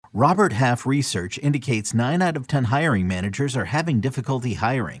Robert Half research indicates 9 out of 10 hiring managers are having difficulty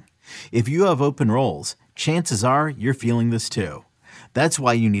hiring. If you have open roles, chances are you're feeling this too. That's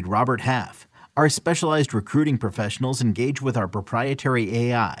why you need Robert Half. Our specialized recruiting professionals engage with our proprietary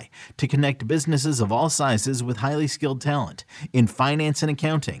AI to connect businesses of all sizes with highly skilled talent in finance and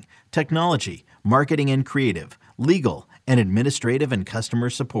accounting, technology, marketing and creative, legal, and administrative and customer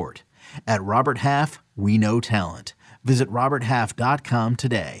support. At Robert Half, we know talent. Visit roberthalf.com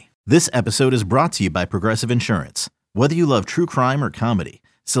today. This episode is brought to you by Progressive Insurance. Whether you love true crime or comedy,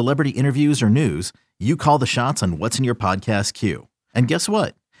 celebrity interviews or news, you call the shots on what's in your podcast queue. And guess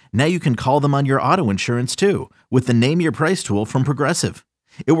what? Now you can call them on your auto insurance too with the Name Your Price tool from Progressive.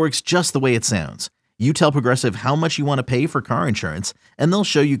 It works just the way it sounds. You tell Progressive how much you want to pay for car insurance, and they'll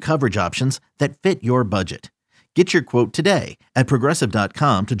show you coverage options that fit your budget. Get your quote today at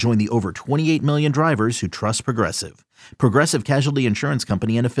Progressive.com to join the over 28 million drivers who trust Progressive. Progressive Casualty Insurance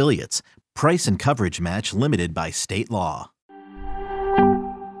Company and Affiliates. Price and coverage match limited by state law.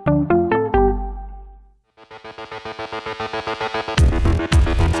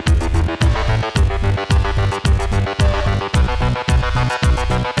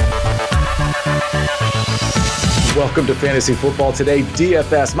 Welcome to Fantasy Football Today,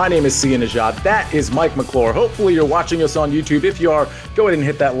 DFS. My name is Sia Najad. That is Mike McClure. Hopefully you're watching us on YouTube. If you are, go ahead and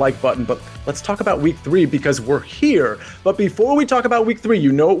hit that like button. But let's talk about week 3 because we're here. But before we talk about week 3,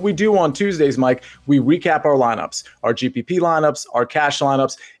 you know what we do on Tuesdays, Mike. We recap our lineups, our GPP lineups, our cash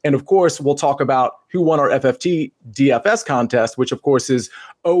lineups. And of course, we'll talk about who won our FFT DFS contest, which of course is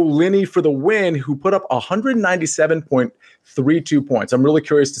O'Linney for the win, who put up 197.32 points. I'm really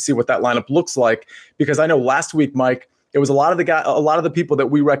curious to see what that lineup looks like because I know last week, Mike, it was a lot of the people that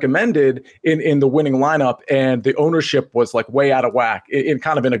we recommended in the winning lineup, and the ownership was like way out of whack in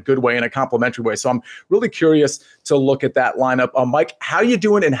kind of in a good way, in a complimentary way. So I'm really curious to look at that lineup. Mike, how you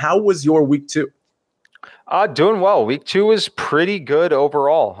doing, and how was your week 2? Doing well. Week 2 was pretty good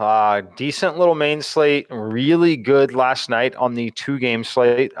overall. Decent little main slate. Really good last night on the 2-game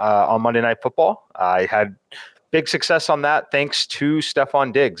slate on Monday Night Football. I had big success on that thanks to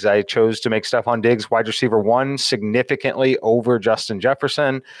Stephon Diggs. I chose to make Stephon Diggs wide receiver 1 significantly over Justin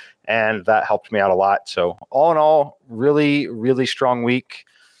Jefferson, and that helped me out a lot. So all in all, really, really strong week.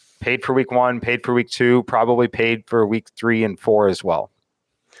 Paid for week 1, paid for week 2, probably paid for week 3 and 4 as well.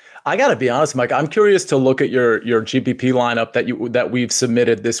 I got to be honest, Mike, I'm curious to look at your GPP lineup that we've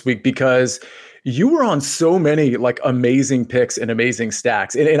submitted this week because you were on so many like amazing picks and amazing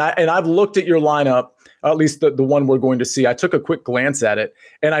stacks. And I've looked at your lineup, at least the one we're going to see. I took a quick glance at it,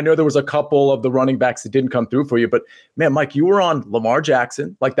 and I know there was a couple of the running backs that didn't come through for you. But man, Mike, you were on Lamar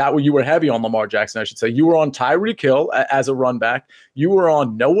Jackson, like that. You were heavy on Lamar Jackson, I should say. You were on Tyreek Hill as a run back. You were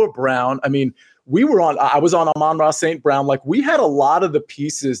on Noah Brown. I mean, I was on Amon-Ra St. Brown. Like we had a lot of the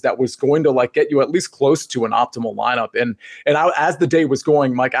pieces that was going to like get you at least close to an optimal lineup. And as the day was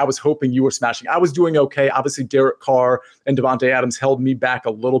going, Mike, I was hoping you were smashing. I was doing okay. Obviously, Derek Carr and Devontae Adams held me back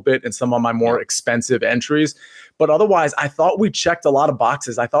a little bit in some of my more expensive entries. But otherwise, I thought we checked a lot of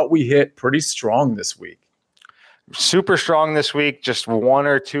boxes. I thought we hit pretty strong this week. Super strong this week, just 1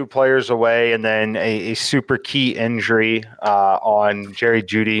 or 2 players away, and then a super key injury on Jerry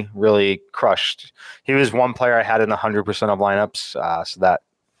Jeudy really crushed. He was one player I had in 100% of lineups, so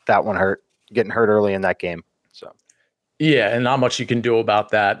that one hurt, getting hurt early in that game. So. Yeah, and not much you can do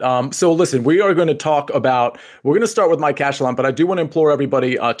about that. So listen, we're going to start with my cash line, but I do want to implore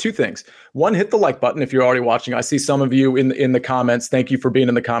everybody 2 things. 1, hit the like button if you're already watching. I see some of you in the comments. Thank you for being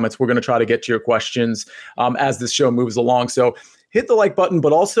in the comments. We're going to try to get to your questions as this show moves along. So hit the like button,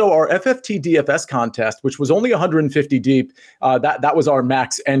 but also our FFT DFS contest, which was only 150 deep. That was our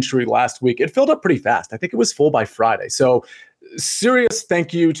max entry last week. It filled up pretty fast. I think it was full by Friday. So serious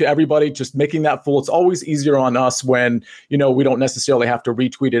thank you to everybody just making that full. It's always easier on us when, we don't necessarily have to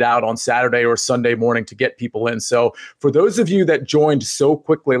retweet it out on Saturday or Sunday morning to get people in. So for those of you that joined so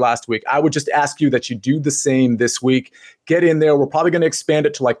quickly last week, I would just ask you that you do the same this week. Get in there. We're probably going to expand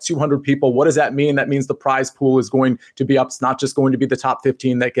it to like 200 people. What does that mean? That means the prize pool is going to be up. It's not just going to be the top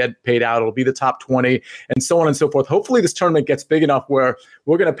 15 that get paid out. It'll be the top 20 and so on and so forth. Hopefully this tournament gets big enough where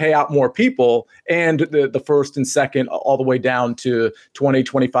we're going to pay out more people and the first and second all the way down to 20,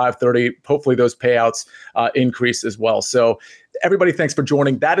 25, 30. Hopefully those payouts increase as well. So everybody, thanks for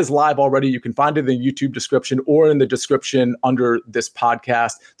joining. That is live already. You can find it in the YouTube description or in the description under this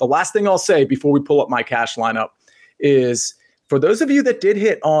podcast. The last thing I'll say before we pull up my cash lineup is for those of you that did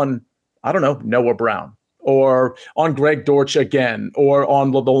hit on, Noah Brown, or on Greg Dortch again, or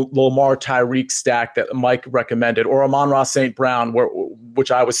on the Lamar Tyreek stack that Mike recommended, or Amon-Ra St. Brown,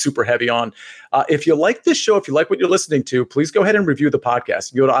 which I was super heavy on. If you like this show, if you like what you're listening to, please go ahead and review the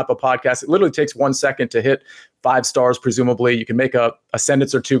podcast. You go to Apple Podcasts. It literally takes 1 second to hit 5 stars, presumably. You can make a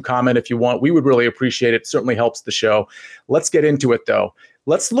sentence or two comment if you want. We would really appreciate it. It certainly helps the show. Let's get into it, though.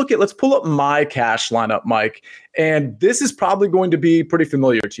 Let's pull up my cash lineup, Mike. And this is probably going to be pretty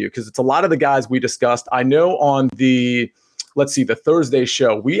familiar to you because it's a lot of the guys we discussed. I know on the Thursday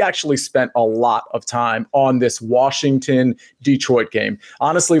show, we actually spent a lot of time on this Washington-Detroit game.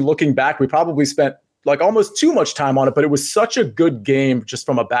 Honestly, looking back, we probably spent like almost too much time on it, but it was such a good game just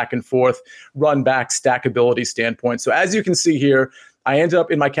from a back and forth run back stackability standpoint. So as you can see here, I ended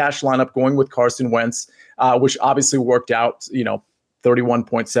up in my cash lineup going with Carson Wentz, which obviously worked out,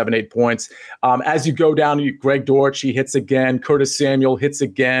 31.78 points. As you go down, Greg Dortch, he hits again. Curtis Samuel hits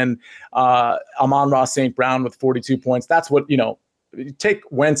again. Amon-Ra St. Brown with 42 points. That's what, take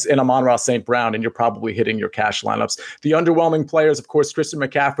Wentz and Amon-Ra St. Brown, and you're probably hitting your cash lineups. The underwhelming players, of course, Christian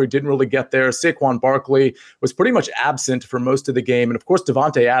McCaffrey didn't really get there. Saquon Barkley was pretty much absent for most of the game. And, of course,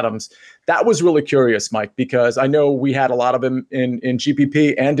 Davante Adams. That was really curious, Mike, because I know we had a lot of him in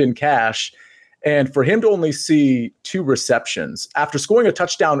GPP and in cash. And for him to only see 2 receptions after scoring a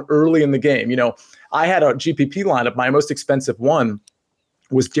touchdown early in the game, I had a GPP lineup. My most expensive one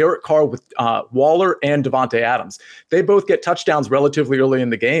was Derek Carr with Waller and Davante Adams. They both get touchdowns relatively early in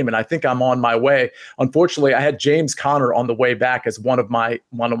the game, and I think I'm on my way. Unfortunately, I had James Conner on the way back as one of my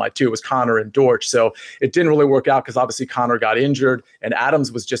 2. It was Conner and Dortch, so it didn't really work out because obviously Conner got injured and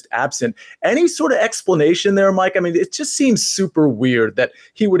Adams was just absent. Any sort of explanation there, Mike? I mean, it just seems super weird that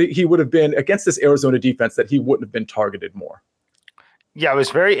he would have been against this Arizona defense that he wouldn't have been targeted more. Yeah, it was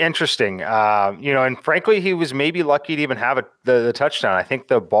very interesting. And frankly, he was maybe lucky to even have the touchdown. I think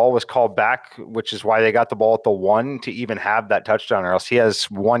the ball was called back, which is why they got the ball at the 1 to even have that touchdown, or else he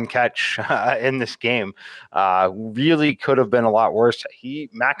has 1 catch in this game. Really could have been a lot worse.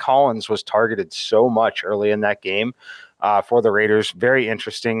 Matt Collins was targeted so much early in that game for the Raiders. Very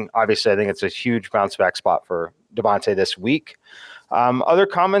interesting. Obviously, I think it's a huge bounce back spot for Davante this week. Other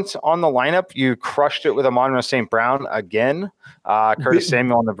comments on the lineup, you crushed it with Amon-Ra St. Brown again. Curtis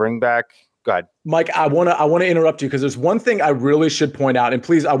Samuel on the bring back. Go ahead. Mike, I want to interrupt you because there's one thing I really should point out, and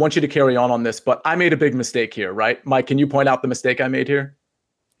please, I want you to carry on this, but I made a big mistake here, right? Mike, can you point out the mistake I made here?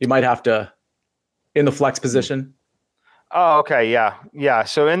 You might have to, in the flex position. Oh, okay. Yeah.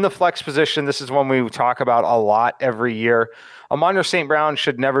 So in the flex position, this is one we talk about a lot every year. Amon-Ra St. Brown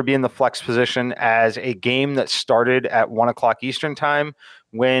should never be in the flex position as a game that started at 1:00 Eastern time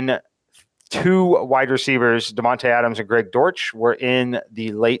when 2 wide receivers, Davante Adams and Greg Dortch, were in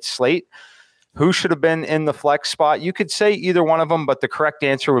the late slate. Who should have been in the flex spot? You could say either one of them, but the correct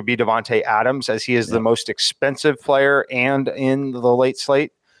answer would be Davante Adams, as he is the most expensive player and in the late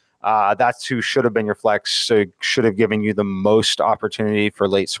slate. That's who should have been your flex. So should have given you the most opportunity for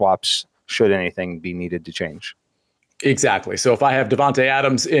late swaps should anything be needed to change. Exactly. So if I have Davante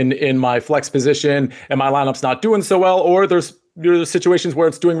Adams in my flex position and my lineup's not doing so well, or there's situations where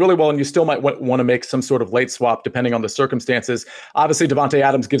it's doing really well and you still might want to make some sort of late swap depending on the circumstances. Obviously, Davante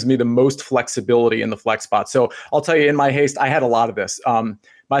Adams gives me the most flexibility in the flex spot. So I'll tell you, in my haste, I had a lot of this.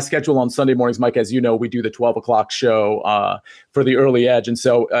 My schedule on Sunday mornings, Mike, as you know, we do the 12 o'clock show for the early edge. And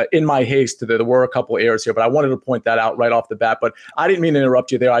so in my haste, there were a couple errors here, but I wanted to point that out right off the bat. But I didn't mean to interrupt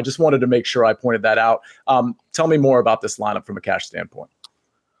you there. I just wanted to make sure I pointed that out. Tell me more about this lineup from a cash standpoint.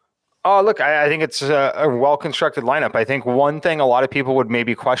 Oh, look, I think it's a well-constructed lineup. I think one thing a lot of people would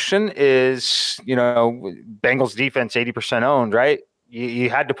maybe question is, Bengals defense 80% owned, right? You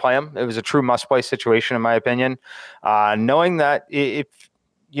had to play them. It was a true must-play situation, in my opinion. Knowing that if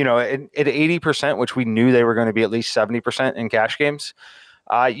at 80%, which we knew they were going to be at least 70% in cash games,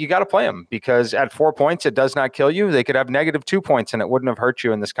 you got to play them because at 4 points, it does not kill you. They could have -2 points and it wouldn't have hurt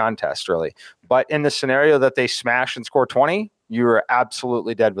you in this contest, really. But in the scenario that they smash and score 20, you are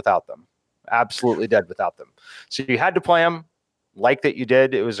absolutely dead without them. Absolutely dead without them. So you had to play them. Like that you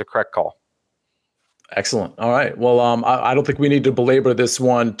did. It was a correct call. Excellent. All right. Well, I don't think we need to belabor this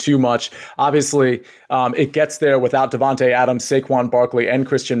one too much. Obviously, it gets there without Davante Adams, Saquon Barkley, and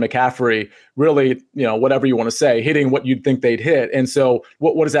Christian McCaffrey, really, whatever you want to say, hitting what you'd think they'd hit. And so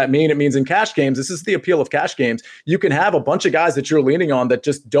what does that mean? It means in cash games, this is the appeal of cash games. You can have a bunch of guys that you're leaning on that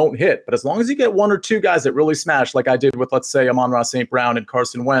just don't hit. But as long as you get 1 or 2 guys that really smash, like I did with, let's say, Amon-Ra St. Brown and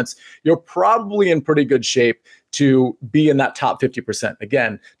Carson Wentz, you're probably in pretty good shape to be in that top 50%.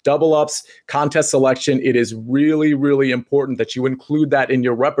 Again, double ups, contest selection. It is really, really important that you include that in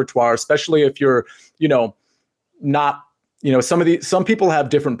your repertoire, especially if you're, not some people have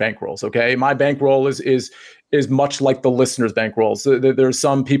different bankrolls. Okay. My bankroll is much like the listeners' bankrolls. So there's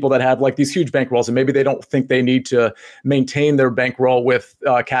some people that have like these huge bankrolls, and maybe they don't think they need to maintain their bankroll with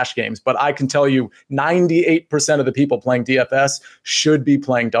cash games. But I can tell you 98% of the people playing DFS should be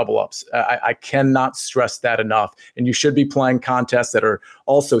playing double ups. I cannot stress that enough. And you should be playing contests that are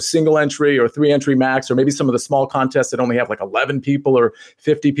also single entry or 3 entry max, or maybe some of the small contests that only have like 11 people or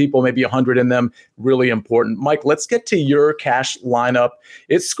 50 people, maybe 100 in them. Really important. Mike, let's get to your cash lineup.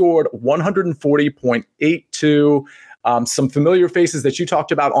 It scored 140.82. Some familiar faces that you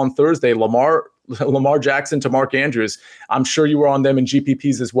talked about on Thursday, Lamar Jackson to Mark Andrews. I'm sure you were on them in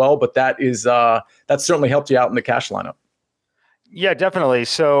GPPs as well, but that certainly helped you out in the cash lineup. Yeah, definitely.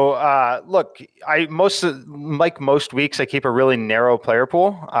 So, look, like most weeks, I keep a really narrow player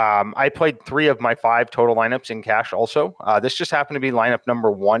pool. I played 3 of my 5 total lineups in cash also. This just happened to be lineup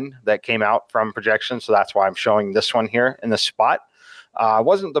number 1 that came out from projections. So that's why I'm showing this one here in the spot.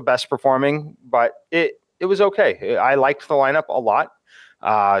 Wasn't the best performing, but it was okay. I liked the lineup a lot.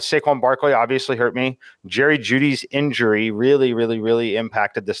 Saquon Barkley obviously hurt me. Jerry Jeudy's injury really, really, really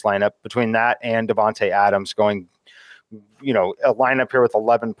impacted this lineup. Between that and Devontae Adams going, a lineup here with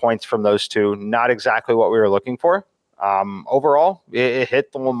 11 points from those two, not exactly what we were looking for. Overall, it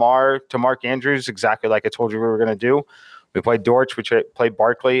hit the Lamar to Mark Andrews exactly like I told you we were going to do. We played Dortch, we played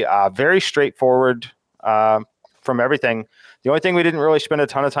Barkley. Very straightforward from everything. The only thing we didn't really spend a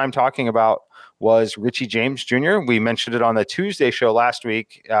ton of time talking about was Richie James Jr. We mentioned it on the Tuesday show last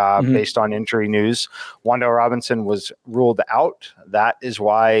week based on injury news. Wan'Dale Robinson was ruled out. That is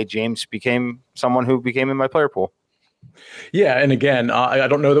why James became someone who became in my player pool. Yeah, and again, I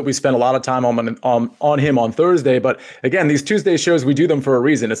don't know that we spent a lot of time on him on Thursday, but again, these Tuesday shows, we do them for a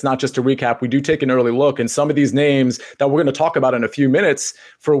reason. It's not just a recap. We do take an early look, and some of these names that we're going to talk about in a few minutes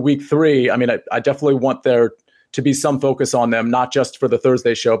for week 3, I mean, I definitely want there to be some focus on them, not just for the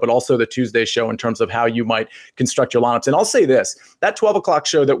Thursday show, but also the Tuesday show in terms of how you might construct your lineups. And I'll say this, that 12 o'clock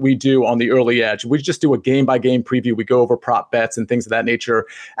show that we do on the early edge, we just do a game-by-game preview. We go over prop bets and things of that nature.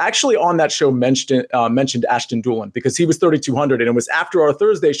 Actually, on that show mentioned Ashton Dulin because he was 3,200, and it was after our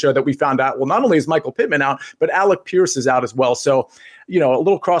Thursday show that we found out, well, not only is Michael Pittman out, but Alec Pierce is out as well. So, a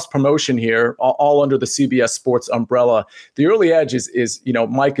little cross promotion here, all under the CBS Sports umbrella. The early edge is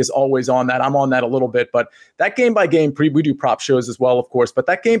Mike is always on that. I'm on that a little bit, but that game by game we do prop shows as well, of course, but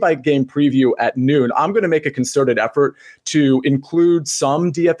that game by game preview at noon, I'm going to make a concerted effort to include some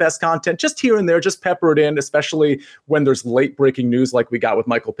DFS content just here and there, just pepper it in, especially when there's late breaking news like we got with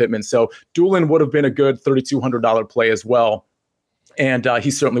Michael Pittman. So Dulin would have been a good $3,200 play as well. And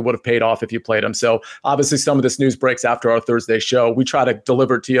he certainly would have paid off if you played him. So obviously some of this news breaks after our Thursday show. We try to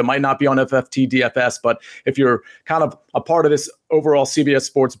deliver it to you. It might not be on FFT DFS, but if you're kind of a part of this overall CBS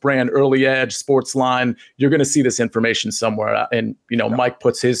Sports brand, early edge, sports line, you're going to see this information somewhere. And, Mike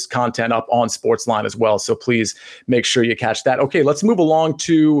puts his content up on sports line as well. So please make sure you catch that. Okay, let's move along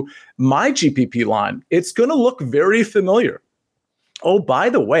to my GPP line. It's going to look very familiar. Oh, by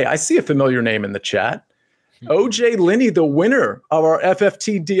the way, I see a familiar name in the chat. OJ Linney, the winner of our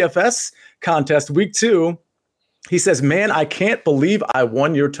FFT DFS contest, week 2, he says, man, I can't believe I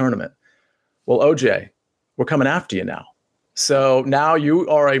won your tournament. Well, OJ, we're coming after you now. So now you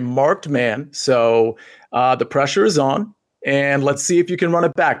are a marked man. So the pressure is on, and let's see if you can run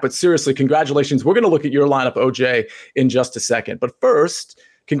it back. But seriously, congratulations. We're going to look at your lineup, OJ, in just a second. But first,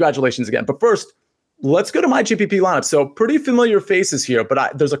 congratulations again. But first, let's go to my GPP lineup. So pretty familiar faces here,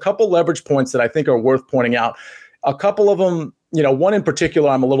 but there's a couple leverage points that I think are worth pointing out. A couple of them, one in particular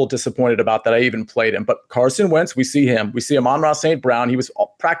I'm a little disappointed about that I even played him. But Carson Wentz, we see him. We see Amon-Ra St. Brown. He was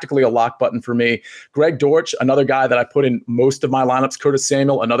practically a lock button for me. Greg Dortch, another guy that I put in most of my lineups. Curtis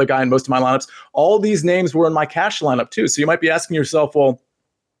Samuel, another guy in most of my lineups. All these names were in my cash lineup too. So you might be asking yourself, well,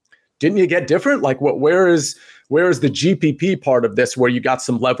 didn't you get different? Like where is the GPP part of this where you got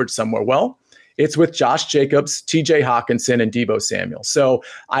some leverage somewhere? Well, it's with Josh Jacobs, TJ Hawkinson, and Deebo Samuel. So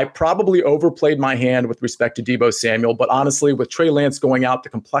I probably overplayed my hand with respect to Deebo Samuel, but honestly, with Trey Lance going out, the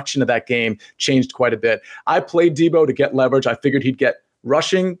complexion of that game changed quite a bit. I played Deebo to get leverage. I figured he'd get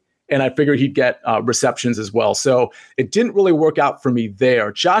rushing, and I figured he'd get receptions as well. So it didn't really work out for me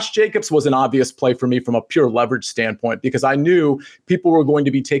there. Josh Jacobs was an obvious play for me from a pure leverage standpoint because I knew people were going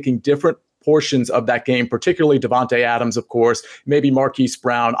to be taking different portions of that game, particularly Devontae Adams, of course, maybe Marquise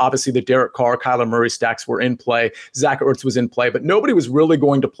Brown. Obviously, the Derek Carr, Kyler Murray stacks were in play. Zach Ertz was in play, but nobody was really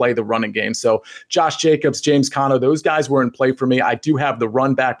going to play the running game. So Josh Jacobs, James Conner, those guys were in play for me. I do have the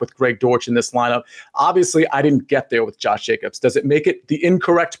run back with Greg Dortch in this lineup. Obviously, I didn't get there with Josh Jacobs. Does it make it the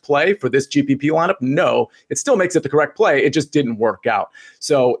incorrect play for this GPP lineup? No, it still makes it the correct play. It just didn't work out.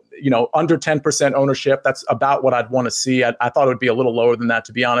 So, under 10% ownership. That's about what I'd want to see. I thought it would be a little lower than that,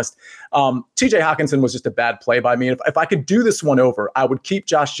 to be honest. TJ Hockenson was just a bad play by me. If I could do this one over, I would keep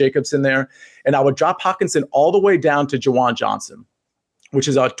Josh Jacobs in there, and I would drop Hockenson all the way down to Jawan Johnson, which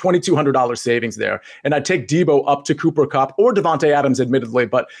is a $2,200 savings there. And I'd take Debo up to Cooper Kupp or Devontae Adams, admittedly,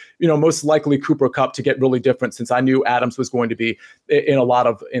 but most likely Cooper Kupp to get really different, since I knew Adams was going to be in a lot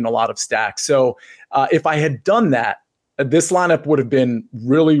of stacks. So if I had done that, this lineup would have been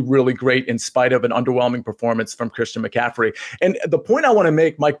really, really great in spite of an underwhelming performance from Christian McCaffrey. And the point I want to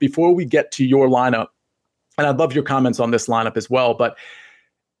make, Mike, before we get to your lineup, and I'd love your comments on this lineup as well, but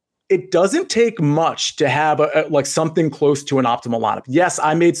it doesn't take much to have something close to an optimal lineup. Yes,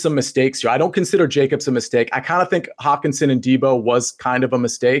 I made some mistakes here. I don't consider Jacobs a mistake. I kind of think Hockenson and Debo was kind of a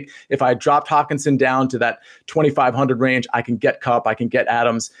mistake. If I dropped Hockenson down to that 2,500 range, I can get Kupp, I can get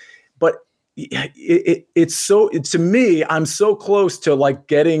Adams. But to me, I'm so close to like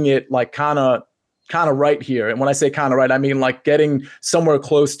getting it like kind of right here. And when I say kind of right, I mean like getting somewhere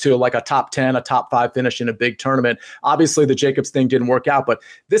close to like a top 10, a top 5 finish in a big tournament. Obviously, the Jacobs thing didn't work out, but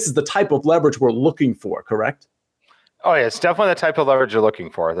this is the type of leverage we're looking for, correct? Oh, yeah, it's definitely the type of leverage you're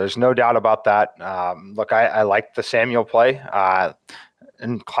looking for. There's no doubt about that. Look, I like the Samuel play.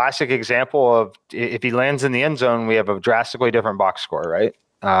 And classic example of if he lands in the end zone, we have a drastically different box score, right?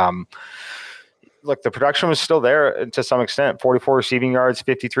 Look, the production was still there to some extent. 44 receiving yards,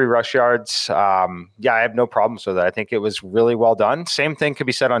 53 rush yards. I have no problems with it. I think it was really well done. Same thing could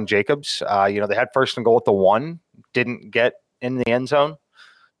be said on Jacobs. They had first and goal at the 1, didn't get in the end zone.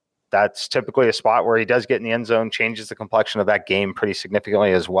 That's typically a spot where he does get in the end zone, changes the complexion of that game pretty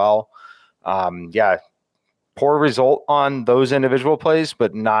significantly as well. Poor result on those individual plays,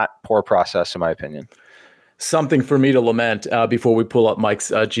 but not poor process, in my opinion. Something for me to lament before we pull up Mike's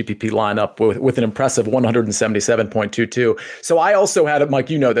GPP lineup with an impressive 177.22. So I also had it,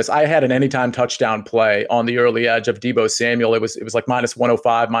 Mike, you know this. I had an anytime touchdown play on the early edge of Debo Samuel. It was like minus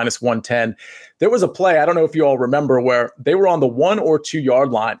 105, minus 110. There was a play, I don't know if you all remember, where they were on the 1 or 2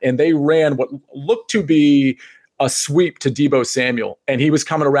 yard line and they ran what looked to be a sweep to Debo Samuel, and he was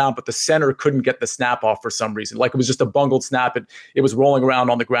coming around, but the center couldn't get the snap off for some reason. Like it was just a bungled snap. It was rolling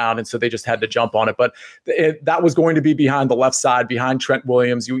around on the ground, and so they just had to jump on it. But that was going to be behind the left side, behind Trent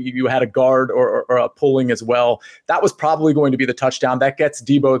Williams. You had a guard or a pulling as well. That was probably going to be the touchdown. That gets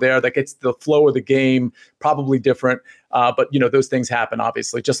Debo there. That gets the flow of the game probably different. But those things happen,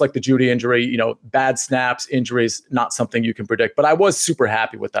 obviously, just like the Jeudy injury, bad snaps, injuries, not something you can predict. But I was super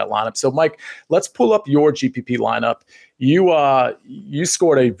happy with that lineup. So, Mike, let's pull up your GPP lineup. You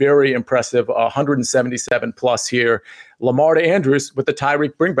scored a very impressive 177 plus here. Lamar to Andrews with the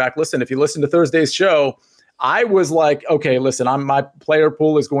Tyreek bringback. Listen, if you listen to Thursday's show, I was like, okay, listen, my player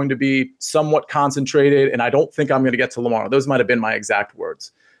pool is going to be somewhat concentrated, and I don't think I'm going to get to Lamar. Those might have been my exact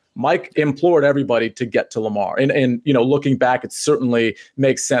words. Mike implored everybody to get to Lamar. And looking back, it certainly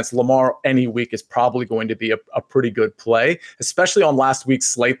makes sense. Lamar any week is probably going to be a pretty good play, especially on last week's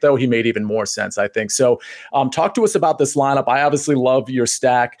slate, though. He made even more sense, I think. So talk to us about this lineup. I obviously love your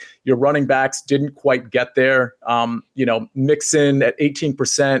stack. Your running backs didn't quite get there. Mixon at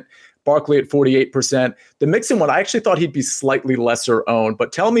 18%. Barkley at 48%. The Mixon one, I actually thought he'd be slightly lesser owned,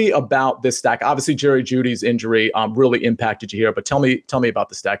 but tell me about this stack. Obviously, Jerry Jeudy's injury really impacted you here, but tell me about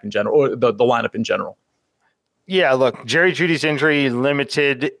the stack in general, or the lineup in general. Yeah, look, Jerry Jeudy's injury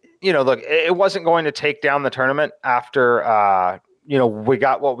limited, it wasn't going to take down the tournament after, we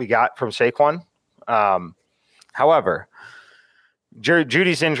got what we got from Saquon. However,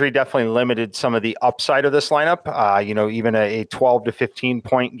 Jeudy's injury definitely limited some of the upside of this lineup. Even a 12 to 15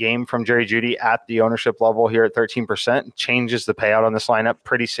 point game from Jerry Jeudy at the ownership level here at 13% changes the payout on this lineup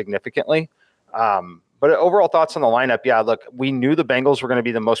pretty significantly. But overall thoughts on the lineup. Yeah, look, we knew the Bengals were going to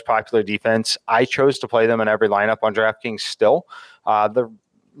be the most popular defense. I chose to play them in every lineup on DraftKings still. The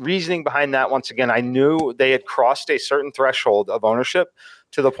reasoning behind that, once again, I knew they had crossed a certain threshold of ownership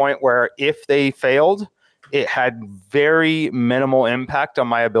to the point where if they failed, it had very minimal impact on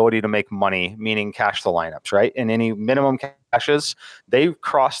my ability to make money, meaning cash the lineups, right? And any minimum cashes, they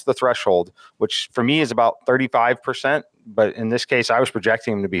crossed the threshold, which for me is about 35%. But in this case, I was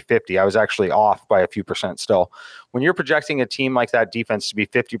projecting them to be 50. I was actually off by a few percent still. When you're projecting a team like that defense to be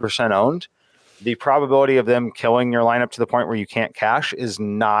 50% owned, the probability of them killing your lineup to the point where you can't cash is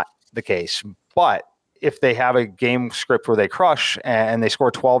not the case. But if they have a game script where they crush and they score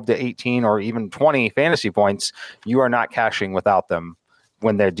 12 to 18 or even 20 fantasy points, you are not cashing without them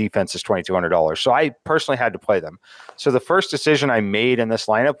when their defense is $2,200. So I personally had to play them. So the first decision I made in this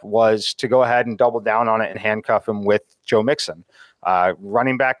lineup was to go ahead and double down on it and handcuff him with Joe Mixon.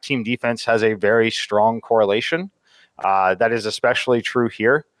 Running back team defense has a very strong correlation. That is especially true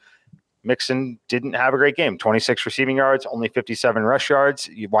here. Mixon didn't have a great game. 26 receiving yards, only 57 rush yards.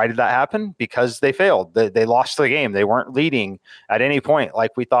 Why did that happen? Because they failed. They lost the game. They weren't leading at any point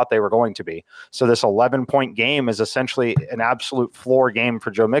like we thought they were going to be. So this 11-point game is essentially an absolute floor game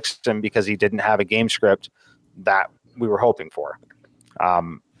for Joe Mixon because he didn't have a game script that we were hoping for.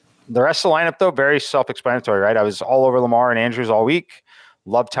 The rest of the lineup, though, very self-explanatory, right? I was all over Lamar and Andrews all week.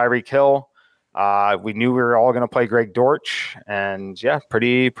 Loved Tyreek Hill. We knew we were all going to play Greg Dortch, and yeah,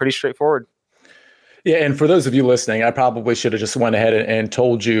 pretty straightforward. Yeah, and for those of you listening, I probably should have just went ahead and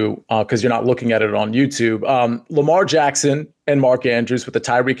told you because you're not looking at it on YouTube. Lamar Jackson and Mark Andrews with the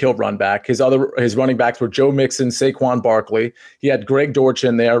Tyreek Hill run back. His running backs were Joe Mixon, Saquon Barkley. He had Greg Dortch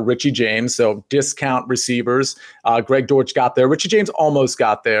in there, Richie James, so discount receivers. Greg Dortch got there. Richie James almost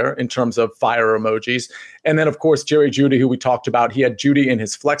got there in terms of fire emojis. And then, of course, Jerry Jeudy, who we talked about. He had Jeudy in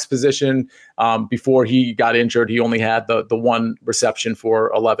his flex position before he got injured. He only had the one reception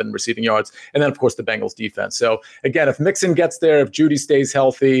for 11 receiving yards. And then, of course, the Bengals defense. So, again, if Mixon gets there, if Jeudy stays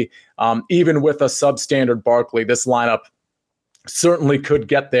healthy, even with a substandard Barkley, this lineup certainly could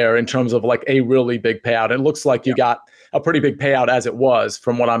get there in terms of like a really big payout. It looks like you got a pretty big payout as it was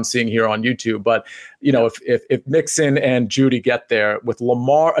from what I'm seeing here on YouTube. But, you know, if Mixon and Jeudy get there with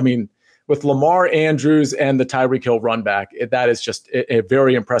Lamar Andrews and the Tyreek Hill run back, that is just a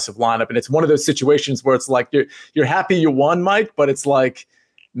very impressive lineup. And it's one of those situations where it's like you're happy you won, Mike, but it's like,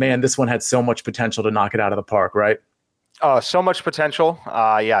 man, this one had so much potential to knock it out of the park, right? Oh, so much potential.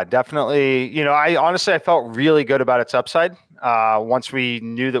 Yeah, definitely. You know, I felt really good about its upside once we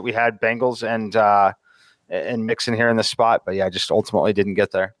knew that we had Bengals and Mixon here in the spot. But yeah, just ultimately didn't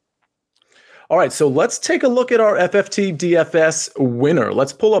get there. All right, so let's take a look at our FFT DFS winner.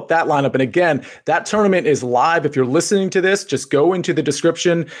 Let's pull up that lineup. And again, that tournament is live. If you're listening to this, just go into the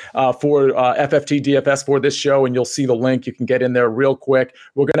description for FFT DFS for this show, and you'll see the link. You can get in there real quick.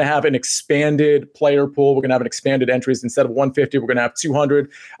 We're going to have an expanded player pool. We're going to have an expanded entries. Instead of 150, we're going to have 200.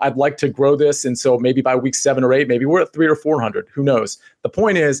 I'd like to grow this, and so maybe by week 7 or 8, maybe we're at 300 or 400. Who knows? The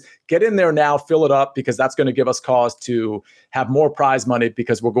point is, get in there now, fill it up, because that's going to give us cause to have more prize money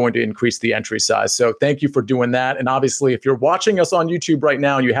because we're going to increase the entry size. So thank you for doing that. And obviously, if you're watching us on YouTube right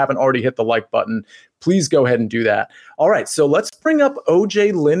now and you haven't already hit the like button, please go ahead and do that. All right, so let's bring up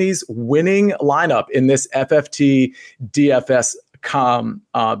OJ Linney's winning lineup in this FFT DFS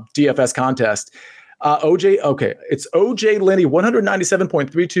DFS contest. It's OJ Linney,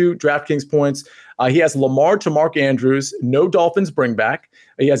 197.32 DraftKings points. He has Lamar to Mark Andrews, no Dolphins bring back.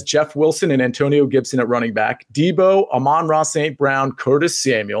 He has Jeff Wilson and Antonio Gibson at running back. Debo, Amon-Ra St. Brown, Curtis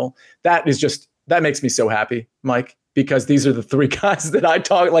Samuel. That makes me so happy, Mike, because these are the three guys that I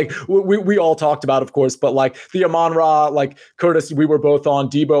talk, like we all talked about, of course, but like the Amon-Ra, like Curtis, we were both on.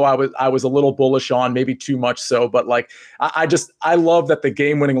 Debo, I was a little bullish on, maybe too much so, but like I love that the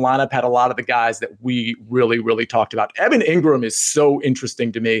game-winning lineup had a lot of the guys that we really, really talked about. Evan Ingram is so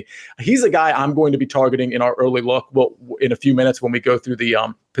interesting to me. He's a guy I'm going to be targeting in our early look. Well, in a few minutes when we go through the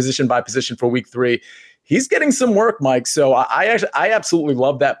position by position for week 3. He's getting some work, Mike. So I absolutely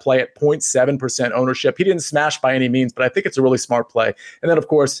love that play at 0.7% ownership. He didn't smash by any means, but I think it's a really smart play. And then, of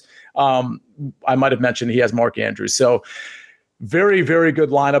course, I might have mentioned he has Mark Andrews. So very, very good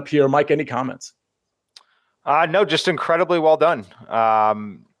lineup here. Mike, any comments? No, just incredibly well done.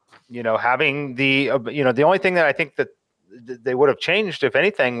 Having the only thing that I think that they would have changed, if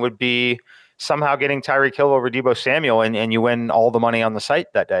anything, would be somehow getting Tyreek Hill over Debo Samuel, and you win all the money on the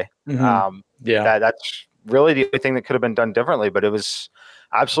site that day. Mm-hmm. That's really the only thing that could have been done differently, but it was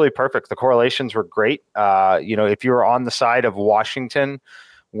absolutely perfect. The correlations were great. If you were on the side of Washington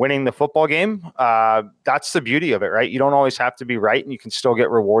winning the football game, that's the beauty of it, right? You don't always have to be right, and you can still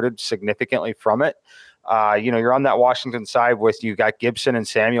get rewarded significantly from it. You're on that Washington side with, you got Gibson and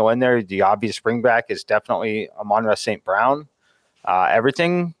Samuel in there. The obvious bring back is definitely Amon-Ra St. Brown.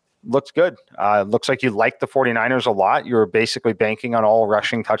 Everything looked good. Looks like you like the 49ers a lot. You were basically banking on all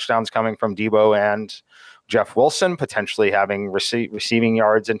rushing touchdowns coming from Debo and Jeff Wilson, potentially having receiving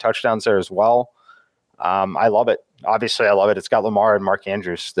yards and touchdowns there as well. I love it. Obviously, I love it. It's got Lamar and Mark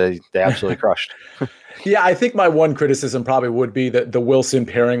Andrews. They absolutely crushed. Yeah, I think my one criticism probably would be that the Wilson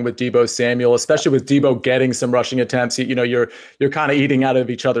pairing with Debo Samuel, especially with Debo getting some rushing attempts. You're kind of eating out of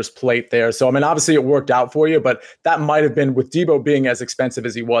each other's plate there. So, I mean, obviously it worked out for you, but that might have been, with Debo being as expensive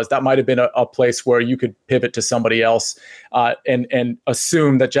as he was, that might have been a place where you could pivot to somebody else and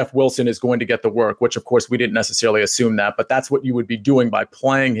assume that Jeff Wilson is going to get the work, which, of course, we didn't necessarily assume that, but that's what you would be doing by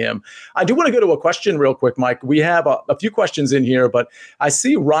playing him. I do want to go to a question real quick, Mike. We have a few questions in here, but I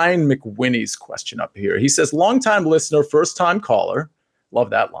see Ryan McWinney's question up here. He says, longtime listener, first time caller.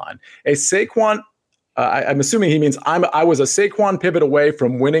 Love that line. A Saquon I'm assuming he means I was a Saquon pivot away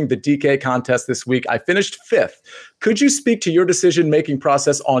from winning the DK contest this week. I finished 5th. Could you speak to your decision-making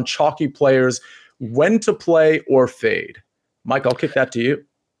process on chalky players, when to play or fade? Mike, I'll kick that to you.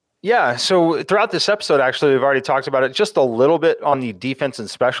 Yeah, so throughout this episode, actually, we've already talked about it just a little bit on the defense and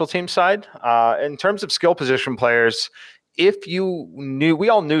special team side. In terms of skill position players, we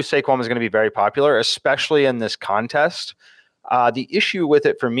all knew Saquon was going to be very popular, especially in this contest. The issue with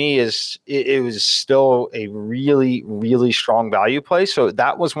it for me is it was still a really, really strong value play. So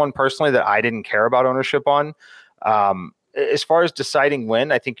that was one personally that I didn't care about ownership on. As far as deciding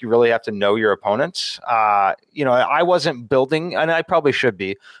when, I think you really have to know your opponents. I wasn't building, and I probably should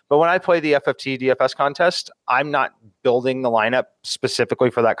be, but when I play the FFT DFS contest, I'm not building the lineup specifically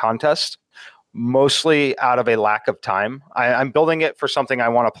for that contest, mostly out of a lack of time. I'm building it for something I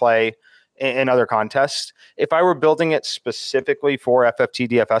want to play in other contests. If I were building it specifically for FFT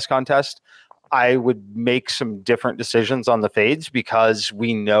DFS contest, I would make some different decisions on the fades because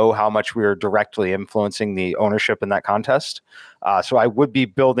we know how much we are directly influencing the ownership in that contest. So I would be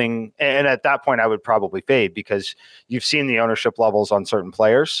building, and at that point I would probably fade because you've seen the ownership levels on certain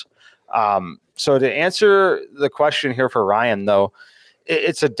players. So to answer the question here for Ryan, though,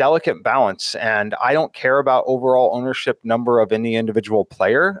 it's a delicate balance, and I don't care about overall ownership number of any individual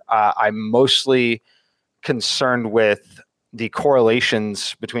player. I'm mostly concerned with the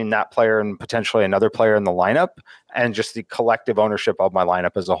correlations between that player and potentially another player in the lineup and just the collective ownership of my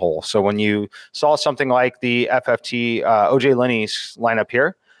lineup as a whole. So when you saw something like the FFT OJ Linney's lineup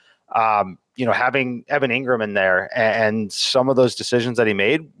here, having Evan Ingram in there and some of those decisions that he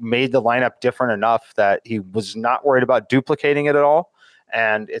made the lineup different enough that he was not worried about duplicating it at all.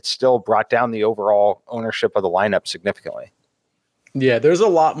 And it still brought down the overall ownership of the lineup significantly. Yeah, there's a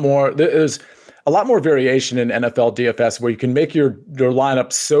lot more variation in NFL DFS where you can make your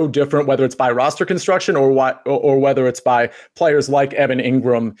lineup so different, whether it's by roster construction or whether it's by players like Evan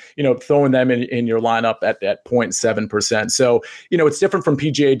Ingram, throwing them in your lineup at 0.7%. So, it's different from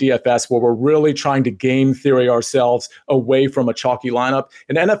PGA DFS where we're really trying to game theory ourselves away from a chalky lineup.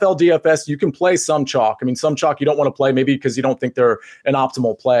 In NFL DFS, you can play some chalk. I mean, some chalk you don't want to play maybe because you don't think they're an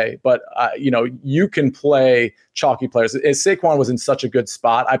optimal play, but you can play chalky players. As Saquon was in such a good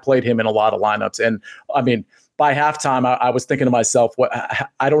spot, I played him in a lot of lineups. And I mean, by halftime, I was thinking to myself,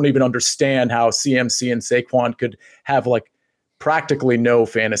 I don't even understand how CMC and Saquon could have practically no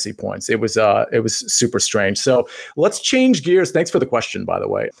fantasy points. It was super strange. So let's change gears. Thanks for the question, by the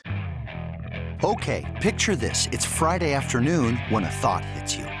way. Okay, picture this. It's Friday afternoon when a thought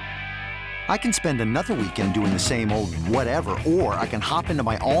hits you. I can spend another weekend doing the same old whatever, or I can hop into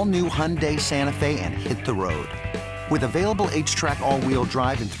my all-new Hyundai Santa Fe and hit the road. With available H-Track all-wheel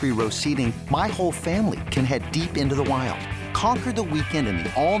drive and 3-row seating, my whole family can head deep into the wild. Conquer the weekend in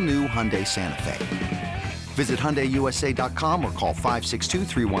the all-new Hyundai Santa Fe. Visit HyundaiUSA.com or call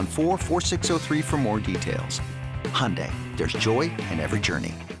 562-314-4603 for more details. Hyundai, there's joy in every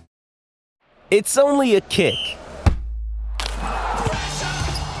journey. It's only a kick,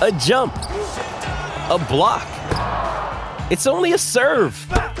 a jump, a block. It's only a serve.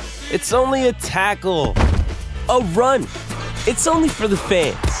 It's only a tackle, a run. It's only for the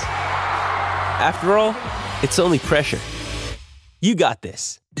fans. After all, it's only pressure. You got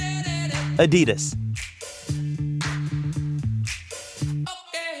this. Adidas.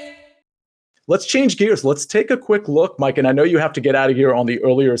 Let's change gears. Let's take a quick look, Mike, and I know you have to get out of here on the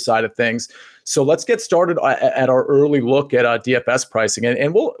earlier side of things. So let's get started at our early look at DFS pricing.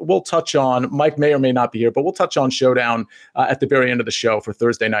 And we'll touch on, Mike may or may not be here, but we'll touch on Showdown at the very end of the show for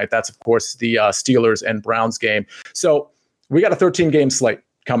Thursday night. That's, of course, the Steelers and Browns game. So we got a 13-game slate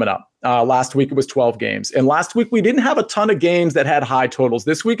coming up. Last week it was 12 games. And last week we didn't have a ton of games that had high totals.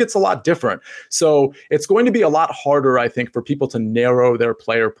 This week it's a lot different. So it's going to be a lot harder, I think, for people to narrow their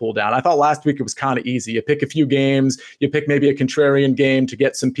player pool down. I thought last week it was kind of easy. You pick a few games, you pick maybe a contrarian game to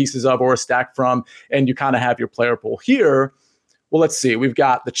get some pieces of or a stack from, and you kind of have your player pool. Here, well, let's see. We've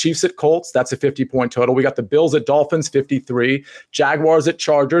got the Chiefs at Colts. That's a 50-point total. We got the Bills at Dolphins, 53. Jaguars at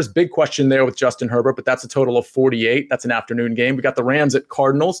Chargers. Big question there with Justin Herbert, but that's a total of 48. That's an afternoon game. We got the Rams at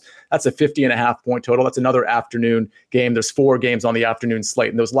Cardinals. That's a 50.5-point total. That's another afternoon game. There's 4 games on the afternoon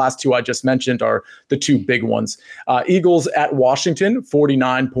slate. And those last 2 I just mentioned are the 2 big ones. Eagles at Washington,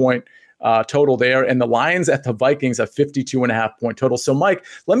 49-point total there. And the Lions at the Vikings, a 52.5-point total. So, Mike,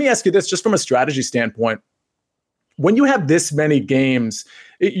 let me ask you this, just from a strategy standpoint. When you have this many games,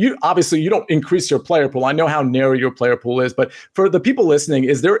 you don't increase your player pool. I know how narrow your player pool is, but for the people listening,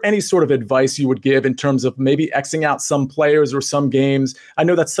 is there any sort of advice you would give in terms of maybe Xing out some players or some games? I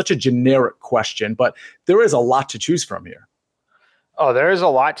know that's such a generic question, but there is a lot to choose from here. Oh, there is a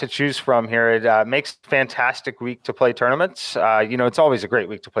lot to choose from here. It makes a fantastic week to play tournaments. It's always a great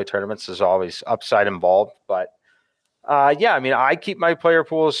week to play tournaments. There's always upside involved. But I keep my player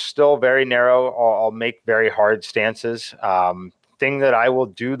pools still very narrow. I'll make very hard stances. Thing that I will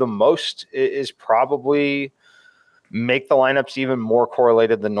do the most is probably make the lineups even more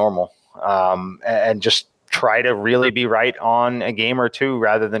correlated than normal, and just try to really be right on a game or two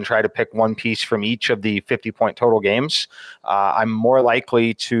rather than try to pick one piece from each of the 50-point total games. I'm more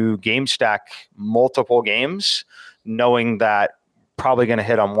likely to game stack multiple games, knowing that probably going to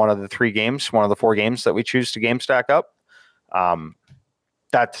hit on one of the 4 games that we choose to game stack up.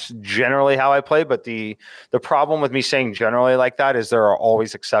 That's generally how I play, but the problem with me saying generally like that is there are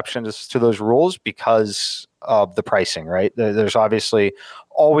always exceptions to those rules because of the pricing, right? There's obviously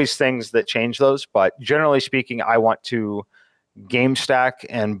always things that change those, but generally speaking, I want to game stack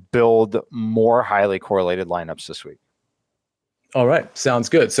and build more highly correlated lineups this week. All right. Sounds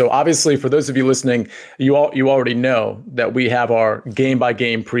good. So obviously, for those of you listening, you already know that we have our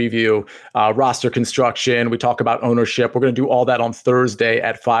game-by-game preview, roster construction. We talk about ownership. We're going to do all that on Thursday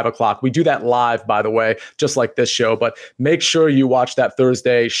at 5 o'clock. We do that live, by the way, just like this show. But make sure you watch that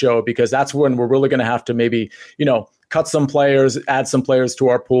Thursday show because that's when we're really going to have to maybe, cut some players, add some players to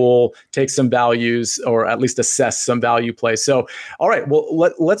our pool, take some values, or at least assess some value plays. So, all right, well,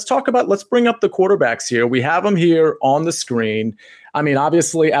 let's bring up the quarterbacks here. We have them here on the screen. I mean,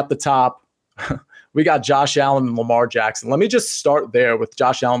 obviously at the top, we got Josh Allen and Lamar Jackson. Let me just start there with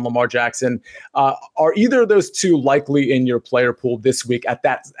Josh Allen, Lamar Jackson. Are either of those two likely in your player pool this week at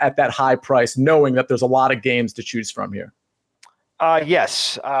that high price, knowing that there's a lot of games to choose from here?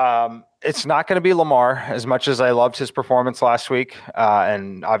 Yes. It's not going to be Lamar as much as I loved his performance last week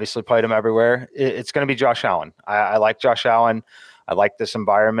and obviously played him everywhere. It's going to be Josh Allen. I like Josh Allen. I like this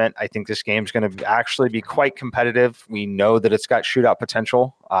environment. I think this game's going to actually be quite competitive. We know that it's got shootout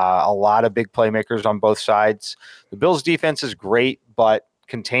potential. A lot of big playmakers on both sides. The Bills' defense is great, but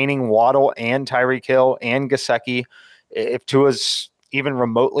containing Waddle and Tyreek Hill and Gesicki, if Tua's even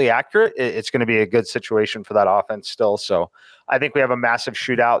remotely accurate, it's going to be a good situation for that offense still. So I think we have a massive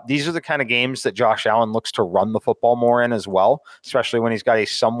shootout. These are the kind of games that Josh Allen looks to run the football more in as well, especially when he's got a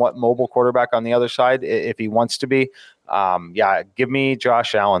somewhat mobile quarterback on the other side, if he wants to be. Give me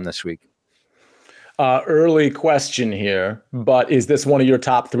Josh Allen this week. Early question here, but is this one of your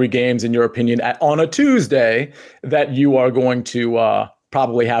top 3 games, in your opinion, on a Tuesday that you are going to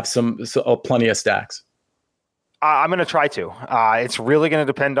probably have plenty of stacks? I'm going to try to. It's really going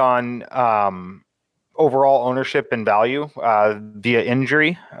to depend on overall ownership and value via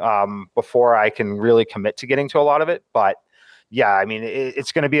injury before I can really commit to getting to a lot of it. But yeah, I mean,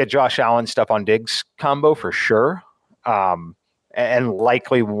 it's going to be a Josh Allen Stephon Diggs combo for sure. And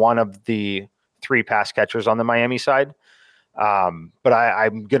likely one of the 3 pass catchers on the Miami side. But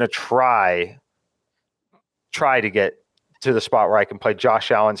I'm going to try to get to the spot where I can play Josh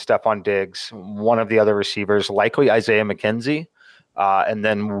Allen, Stephon Diggs, one of the other receivers, likely Isaiah McKenzie, and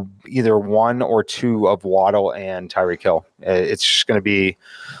then either 1 or 2 of Waddle and Tyreek Hill. It's just going to be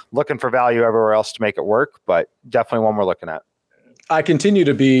looking for value everywhere else to make it work, but definitely one we're looking at. I continue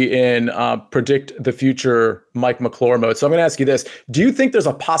to be in predict the future Mike McClure mode. So I'm going to ask you this. Do you think there's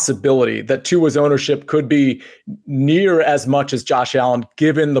a possibility that Tua's ownership could be near as much as Josh Allen,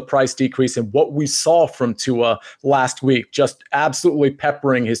 given the price decrease and what we saw from Tua last week, just absolutely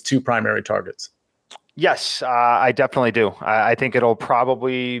peppering his 2 primary targets? Yes, I definitely do. I think it'll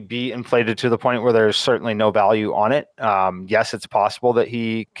probably be inflated to the point where there's certainly no value on it. Yes, it's possible that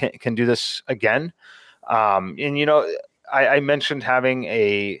he can do this again. I mentioned having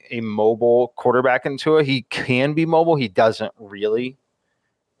a mobile quarterback in Tua. He can be mobile. He doesn't really.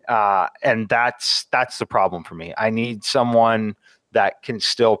 And that's the problem for me. I need someone that can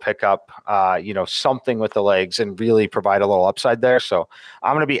still pick up, something with the legs and really provide a little upside there. So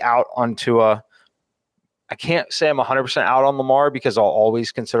I'm going to be out on Tua. I can't say I'm 100% out on Lamar because I'll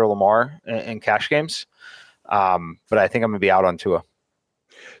always consider Lamar in cash games. But I think I'm going to be out on Tua.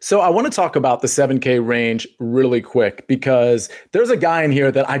 So I want to talk about the 7K range really quick because there's a guy in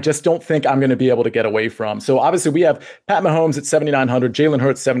here that I just don't think I'm going to be able to get away from. So obviously we have Pat Mahomes at 7,900, Jalen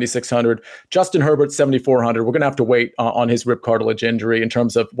Hurts 7,600, Justin Herbert 7,400. We're going to have to wait on his rib cartilage injury in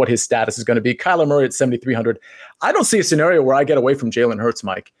terms of what his status is going to be. Kyler Murray at 7,300. I don't see a scenario where I get away from Jalen Hurts,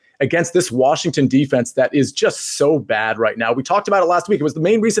 Mike, against this Washington defense that is just so bad right now. We talked about it last week. It was the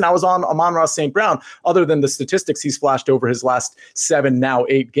main reason I was on Amon-Ra St. Brown, other than the statistics he's flashed over his last 7, now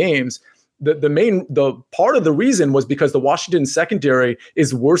 8 games. the part of the reason was because the Washington secondary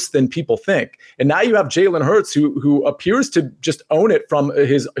is worse than people think. And now you have Jalen Hurts who appears to just own it from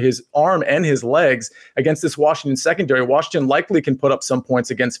his arm and his legs against this Washington secondary. Washington likely can put up some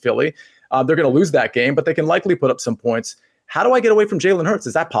points against Philly. They're going to lose that game, but they can likely put up some points. How do I get away from Jalen Hurts?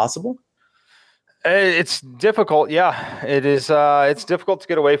 Is that possible? It's difficult. Yeah, it is. It's difficult to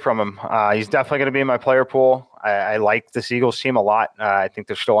get away from him. He's definitely going to be in my player pool. I like this Eagles team a lot. I think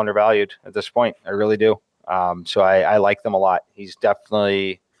they're still undervalued at this point. I really do. So I like them a lot. He's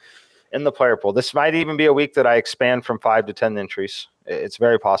definitely in the player pool. This might even be a week that I expand from 5 to 10 entries. It's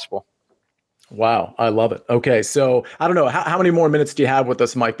very possible. Wow. I love it. Okay. So I don't know. How many more minutes do you have with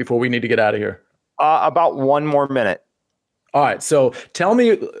us, Mike, before we need to get out of here? About 1 more minute. All right. So tell me,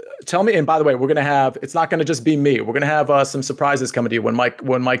 and by the way, it's not going to just be me. We're going to have some surprises coming to you when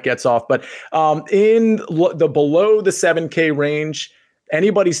Mike gets off, but in the below the 7K range,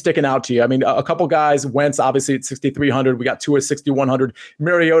 anybody sticking out to you? I mean, a couple guys, Wentz, obviously at 6,300. We got Tua at 6,100.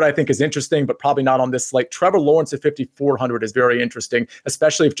 Mariota, I think, is interesting, but probably not on this slate. Trevor Lawrence at 5,400 is very interesting,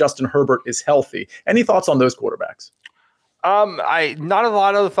 especially if Justin Herbert is healthy. Any thoughts on those quarterbacks? Not a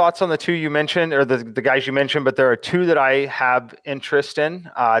lot of the thoughts on the two you mentioned or the guys you mentioned, but there are two that I have interest in.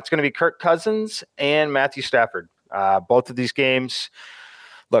 It's going to be Kirk Cousins and Matthew Stafford. Both of these games,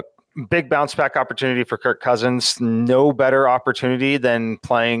 look, big bounce back opportunity for Kirk Cousins. No better opportunity than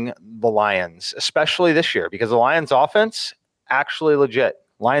playing the Lions, especially this year, because the Lions offense actually legit.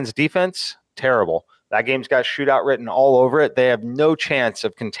 Lions defense, terrible. That game's got shootout written all over it. They have no chance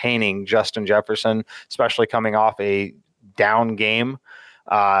of containing Justin Jefferson, especially coming off a down game.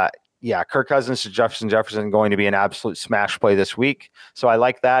 Kirk Cousins to Justin Jefferson going to be an absolute smash play this week. So I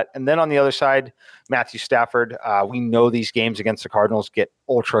like that. And then on the other side, Matthew Stafford. We know these games against the Cardinals get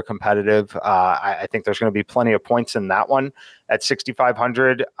ultra competitive. I think there's going to be plenty of points in that one at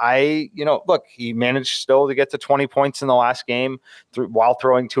 6,500. Look, he managed still to get to 20 points in the last game while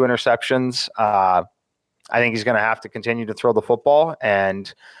throwing 2 interceptions. I think he's going to have to continue to throw the football,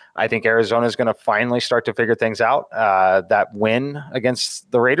 and I think Arizona is going to finally start to figure things out. That win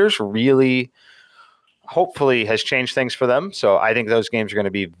against the Raiders really, hopefully, has changed things for them. So I think those games are going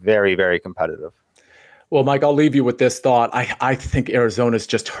to be very, very competitive. Well, Mike, I'll leave you with this thought. I think Arizona is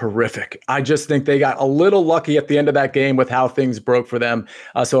just horrific. I just think they got a little lucky at the end of that game with how things broke for them.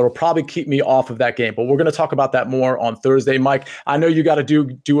 So it'll probably keep me off of that game. But we're going to talk about that more on Thursday. Mike, I know you got to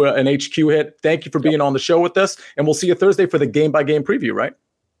do an HQ hit. Thank you for being on the show with us. And we'll see you Thursday for the game-by-game preview, right?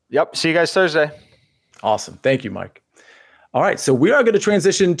 Yep. See you guys Thursday. Awesome. Thank you, Mike. All right. So we are going to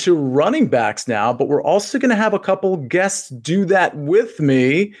transition to running backs now, but we're also going to have a couple guests do that with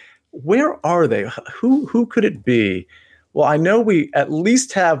me. Where are they? Who could it be? Well, I know we at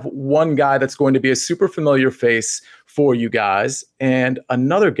least have one guy that's going to be a super familiar face for you guys, and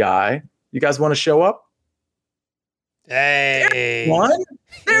another guy. You guys want to show up? Hey. There's one.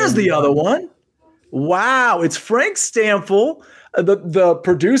 There's the other one. Wow. It's Frank Stampfl. The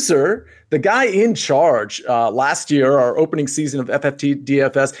producer, the guy in charge last year, our opening season of FFT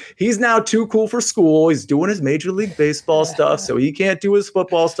DFS, he's now too cool for school. He's doing his Major League Baseball stuff, so he can't do his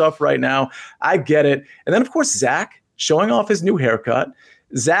football stuff right now. I get it. And then, of course, Zach showing off his new haircut.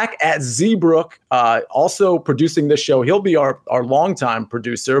 Zach at Zbrook, also producing this show. He'll be our longtime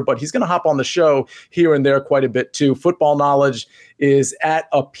producer, but he's going to hop on the show here and there quite a bit too. Football knowledge is at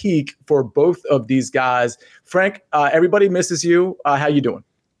a peak for both of these guys. Frank, everybody misses you. How you doing?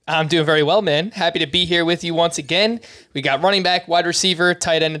 I'm doing very well, man. Happy to be here with you once again. We got running back, wide receiver,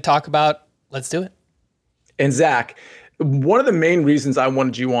 tight end to talk about. Let's do it. And Zach, one of the main reasons I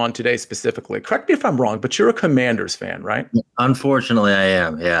wanted you on today specifically, correct me if I'm wrong, but you're a Commanders fan, right? Unfortunately, I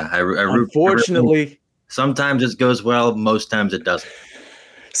am. Yeah. I Unfortunately. Sometimes it goes well. Most times it doesn't.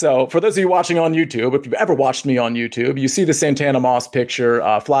 So for those of you watching on YouTube, if you've ever watched me on YouTube, you see the Santana Moss picture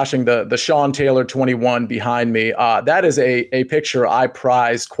flashing the Sean Taylor 21 behind me. That is a picture I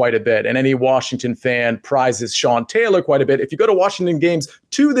prize quite a bit. And any Washington fan prizes Sean Taylor quite a bit. If you go to Washington games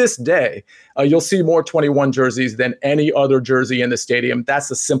to this day, you'll see more 21 jerseys than any other jersey in the stadium. That's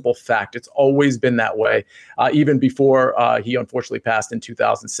a simple fact. It's always been that way, even before he unfortunately passed in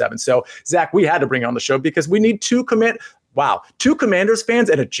 2007. So, Zach, we had to bring you on the show because we need two Commanders fans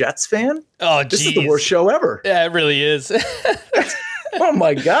and a Jets fan? Oh, this is the worst show ever. Yeah, it really is. Oh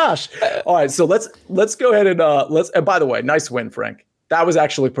my gosh. All right, so let's go ahead and and by the way, nice win, Frank. That was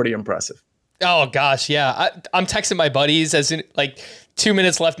actually pretty impressive. Oh gosh, yeah. I'm texting my buddies as in 2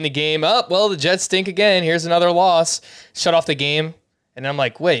 minutes left in the game. Oh, well, the Jets stink again. Here's another loss. Shut off the game. And I'm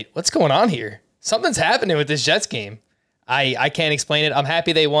like, wait, what's going on here? Something's happening with this Jets game. I can't explain it. I'm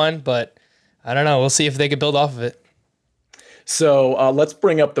happy they won, but I don't know. We'll see if they can build off of it. So let's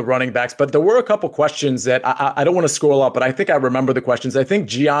bring up the running backs. But there were a couple questions that I don't want to scroll up, but I think I remember the questions. I think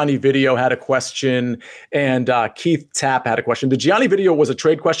Gianni Video had a question and Keith Tapp had a question. The Gianni Video was a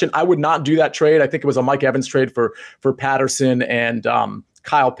trade question. I would not do that trade. I think it was a Mike Evans trade for Patterson and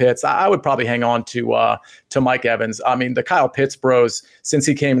Kyle Pitts. I would probably hang on to Mike Evans. I mean, the Kyle Pitts bros, since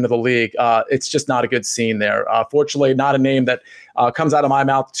he came into the league, it's just not a good scene there. Fortunately, not a name that comes out of my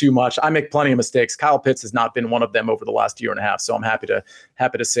mouth too much. I make plenty of mistakes. Kyle Pitts has not been one of them over the last year and a half, so I'm happy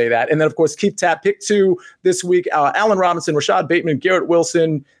to say that. And then, of course, Keith Tapp, pick 2 this week. Allen Robinson, Rashad Bateman, Garrett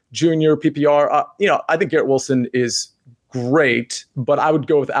Wilson, Jr., PPR. I think Garrett Wilson is great, but I would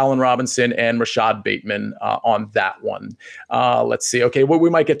go with Allen Robinson and Rashad Bateman on that one. Let's see. Okay, well, we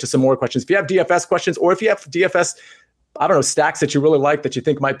might get to some more questions. If you have DFS questions, or if you have DFS, I don't know, stacks that you really like that you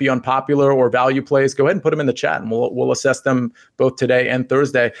think might be unpopular or value plays, go ahead and put them in the chat, and we'll assess them both today and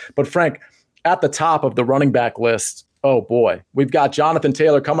Thursday. But Frank, at the top of the running back list, oh boy, we've got Jonathan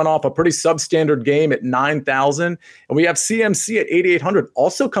Taylor coming off a pretty substandard game at 9,000, and we have CMC at 8,800,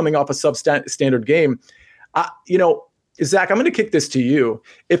 also coming off a substandard game. Zach, I'm going to kick this to you.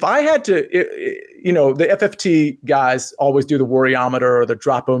 If I had to, the FFT guys always do the worryometer or the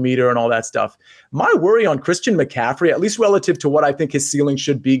drop-o-meter and all that stuff. My worry on Christian McCaffrey, at least relative to what I think his ceiling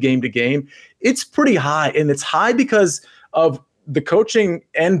should be game to game, it's pretty high. And it's high because of the coaching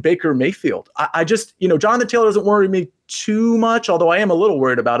and Baker Mayfield. I just, Jonathan Taylor doesn't worry me too much, although I am a little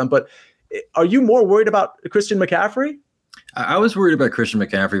worried about him. But are you more worried about Christian McCaffrey? I was worried about Christian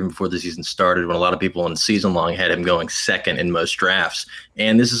McCaffrey even before the season started, when a lot of people in season long had him going second in most drafts.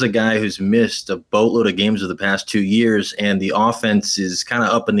 And this is a guy who's missed a boatload of games over the past 2 years, and the offense is kind of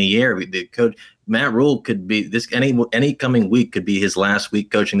up in the air. The coach Matt Rule could be this any coming week could be his last week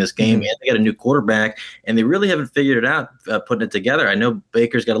coaching this game. Mm-hmm. And they got a new quarterback, and they really haven't figured it out putting it together. I know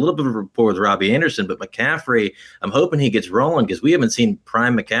Baker's got a little bit of a rapport with Robbie Anderson, but McCaffrey, I'm hoping he gets rolling because we haven't seen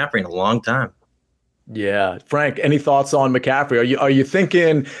prime McCaffrey in a long time. Yeah. Frank, any thoughts on McCaffrey? Are you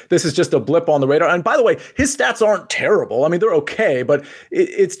thinking this is just a blip on the radar? And by the way, his stats aren't terrible. I mean, they're okay, but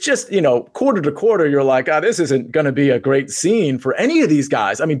it's just, quarter to quarter, you're like, this isn't going to be a great scene for any of these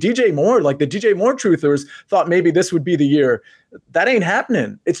guys. I mean, DJ Moore, like the DJ Moore truthers thought maybe this would be the year. That ain't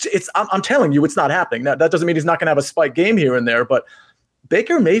happening. I'm telling you, it's not happening. Now, that doesn't mean he's not going to have a spike game here and there, but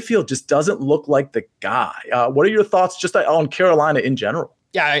Baker Mayfield just doesn't look like the guy. What are your thoughts just on Carolina in general?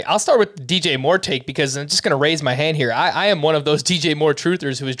 Yeah, I'll start with DJ Moore take because I'm just going to raise my hand here. I am one of those DJ Moore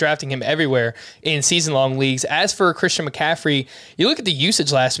truthers who is drafting him everywhere in season-long leagues. As for Christian McCaffrey, you look at the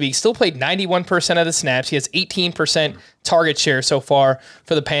usage last week, still played 91% of the snaps. He has 18% target share so far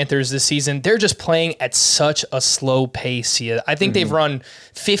for the Panthers this season. They're just playing at such a slow pace here. I think they've run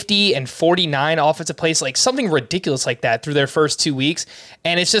 50 and 49 offensive plays, like something ridiculous like that through their first 2 weeks.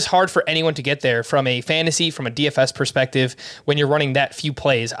 And it's just hard for anyone to get there from a fantasy, from a DFS perspective when you're running that few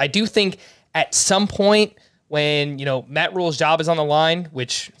plays. I do think at some point when, Matt Rule's job is on the line,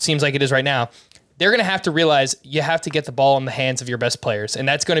 which seems like it is right now, they're going to have to realize you have to get the ball in the hands of your best players. And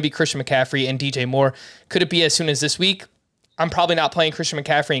that's going to be Christian McCaffrey and DJ Moore. Could it be as soon as this week? I'm probably not playing Christian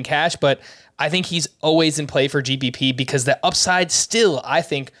McCaffrey in cash, but I think he's always in play for GPP because the upside still, I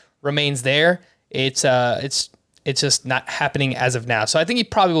think, remains there. It's just not happening as of now. So I think he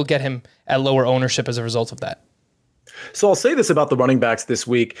probably will get him at lower ownership as a result of that. So I'll say this about the running backs this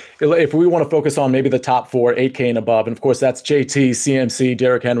week. If we want to focus on maybe the top 4, 8K and above, and of course that's JT, CMC,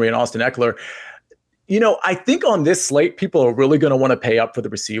 Derrick Henry, and Austin Eckler. I think on this slate, people are really going to want to pay up for the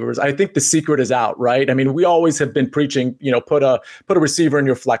receivers. I think the secret is out, right? I mean, we always have been preaching, put a receiver in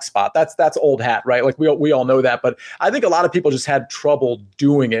your flex spot. That's old hat, right? Like we all know that. But I think a lot of people just had trouble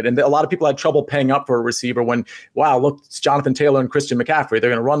doing it. And a lot of people had trouble paying up for a receiver when, wow, look, it's Jonathan Taylor and Christian McCaffrey. They're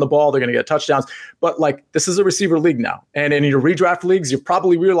going to run the ball. They're going to get touchdowns. But this is a receiver league now. And in your redraft leagues, you're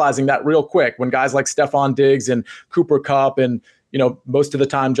probably realizing that real quick when guys like Stephon Diggs and Cooper Kupp and most of the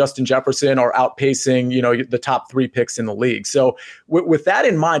time Justin Jefferson are outpacing, the top 3 picks in the league. So with that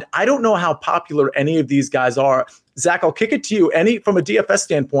in mind, I don't know how popular any of these guys are. Zach, I'll kick it to you. From a DFS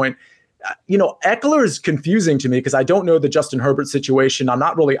standpoint, Eckler is confusing to me because I don't know the Justin Herbert situation. I'm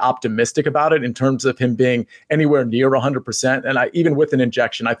not really optimistic about it in terms of him being anywhere near 100%. And even with an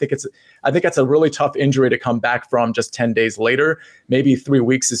injection, I think it's a really tough injury to come back from just 10 days later. Maybe 3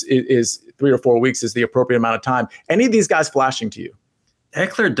 weeks is 3 or 4 weeks is the appropriate amount of time. Any of these guys flashing to you?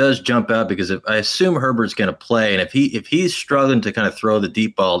 Eckler does jump out because I assume Herbert's going to play, and if he's struggling to kind of throw the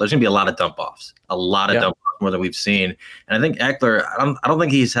deep ball, there's going to be a lot of dump offs, dump offs more than we've seen. And I think Eckler, I don't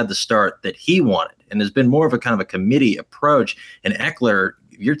think he's had the start that he wanted, and there's been more of a kind of a committee approach. And Eckler,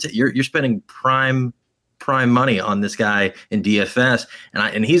 you're spending prime prime money on this guy in DFS,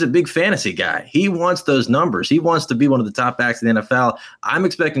 and he's a big fantasy guy. He wants those numbers. He wants to be one of the top backs in the NFL. I'm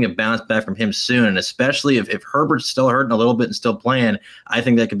expecting a bounce back from him soon, and especially if Herbert's still hurting a little bit and still playing, I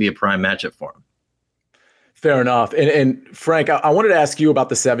think that could be a prime matchup for him. Fair enough. And Frank, I wanted to ask you about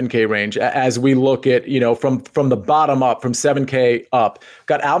the 7K range as we look at, from the bottom up, from 7K up.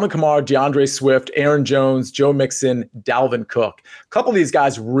 Got Alvin Kamara, DeAndre Swift, Aaron Jones, Joe Mixon, Dalvin Cook. A couple of these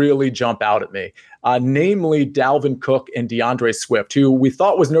guys really jump out at me, namely Dalvin Cook and DeAndre Swift, who we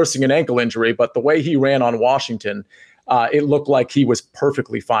thought was nursing an ankle injury, but the way he ran on Washington, it looked like he was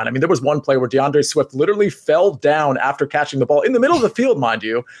perfectly fine. I mean, there was one play where DeAndre Swift literally fell down after catching the ball in the middle of the field, mind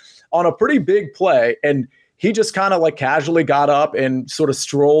you, on a pretty big play, and he just kind of like casually got up and sort of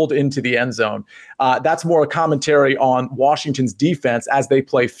strolled into the end zone. That's more a commentary on Washington's defense as they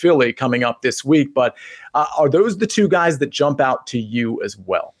play Philly coming up this week. But are those the two guys that jump out to you as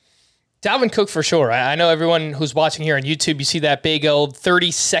well? Dalvin Cook for sure. I know everyone who's watching here on YouTube, you see that big old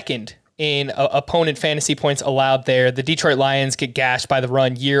 32nd in opponent fantasy points allowed there. The Detroit Lions get gashed by the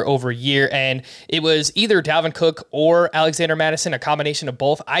run year over year, and it was either Dalvin Cook or Alexander Mattison, a combination of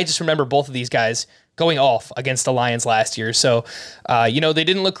both. I just remember both of these guys going off against the Lions last year. So, they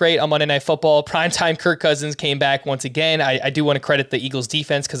didn't look great on Monday Night Football. Primetime Kirk Cousins came back once again. I do want to credit the Eagles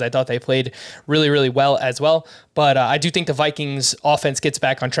defense because I thought they played really, really well as well. But I do think the Vikings offense gets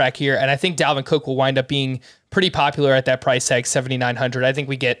back on track here, and I think Dalvin Cook will wind up being pretty popular at that price tag, $7,900. I think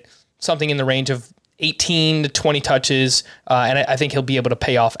we get something in the range of 18 to 20 touches, and I think he'll be able to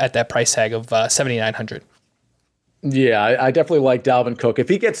pay off at that price tag of $7,900. Yeah, I definitely like Dalvin Cook. If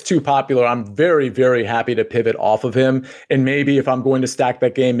he gets too popular, I'm very, very happy to pivot off of him. And maybe if I'm going to stack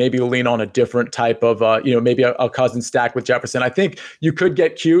that game, maybe lean on a different type of, maybe a Cousins stack with Jefferson. I think you could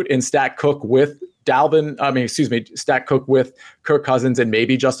get cute and stack Cook with stack Cook with Kirk Cousins and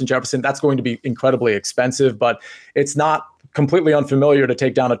maybe Justin Jefferson. That's going to be incredibly expensive, but it's not completely unfamiliar to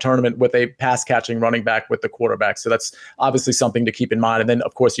take down a tournament with a pass catching running back with the quarterback. So that's obviously something to keep in mind. And then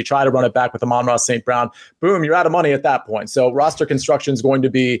of course you try to run it back with Amon-Ra St. Brown, boom, you're out of money at that point. So roster construction is going to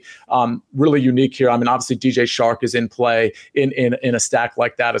be really unique here. I mean, obviously DJ Shark is in play in a stack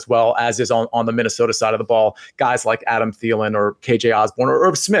like that as well, as is on the Minnesota side of the ball. Guys like Adam Thielen or KJ Osborne or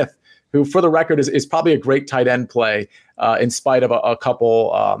Irv Smith, who for the record is probably a great tight end play in spite of a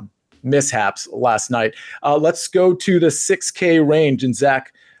couple mishaps last night. Let's go to the 6K range. And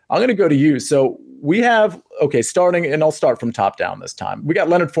Zach, I'm going to go to you. So we have, starting, and I'll start from top down this time. We got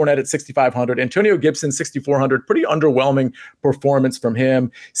Leonard Fournette at 6,500, Antonio Gibson, 6,400, pretty underwhelming performance from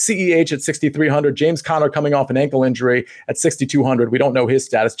him. CEH at 6,300, James Conner coming off an ankle injury at 6,200. We don't know his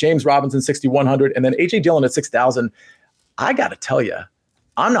status. James Robinson, 6,100, and then AJ Dillon at 6,000. I got to tell you,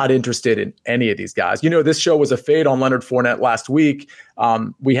 I'm not interested in any of these guys. This show was a fade on Leonard Fournette last week.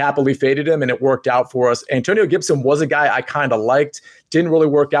 We happily faded him, and it worked out for us. Antonio Gibson was a guy I kind of liked. Didn't really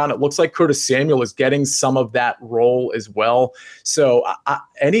work out. And it looks like Curtis Samuel is getting some of that role as well. So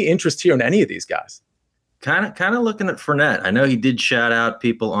any interest here in any of these guys? Kind of looking at Fournette. I know he did shout out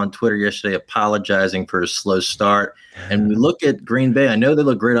people on Twitter yesterday apologizing for his slow start. And we look at Green Bay. I know they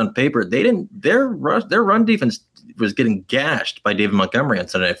look great on paper. Their run defense was getting gashed by David Montgomery on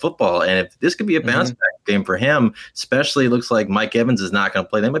Sunday Night Football. And if this could be a bounce back game for him, especially it looks like Mike Evans is not going to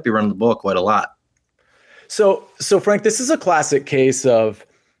play. They might be running the ball quite a lot. So Frank, this is a classic case of,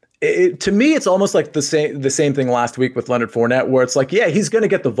 to me, it's almost like the same thing last week with Leonard Fournette, where it's like, yeah, he's going to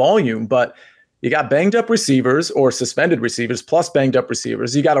get the volume, but you got banged up receivers or suspended receivers plus banged up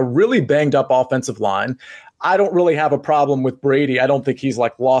receivers. You got a really banged up offensive line. I don't really have a problem with Brady. I don't think he's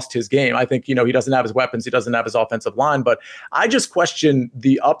lost his game. I think, he doesn't have his weapons. He doesn't have his offensive line, but I just question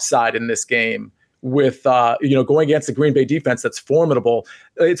the upside in this game with, going against the Green Bay defense that's formidable.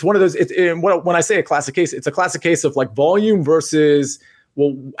 It's one of those, when I say a classic case, it's a classic case of volume versus,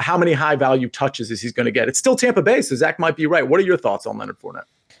 well, how many high value touches is he going to get? It's still Tampa Bay, so Zach might be right. What are your thoughts on Leonard Fournette?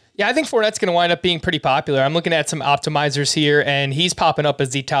 Yeah, I think Fournette's going to wind up being pretty popular. I'm looking at some optimizers here, and he's popping up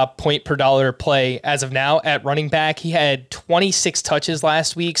as the top point per dollar play as of now at running back. He had 26 touches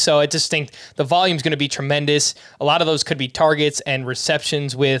last week, so I just think the volume's going to be tremendous. A lot of those could be targets and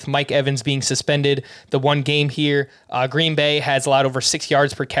receptions with Mike Evans being suspended the one game here. Green Bay has allowed over 6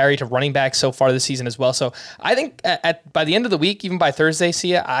 yards per carry to running backs so far this season as well. So I think by the end of the week, even by Thursday,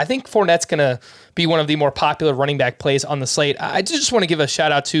 I think Fournette's going to be one of the more popular running back plays on the slate. I just want to give a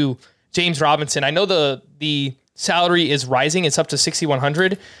shout out to James Robinson. I know the salary is rising. It's up to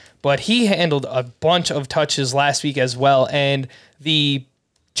 6,100, but he handled a bunch of touches last week as well. And the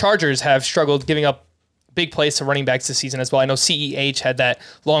Chargers have struggled giving up big plays to running backs this season as well. I know CEH had that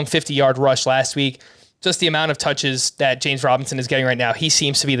long 50-yard rush last week. Just the amount of touches that James Robinson is getting right now, he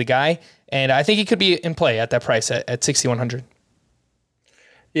seems to be the guy. And I think he could be in play at that price at 6,100.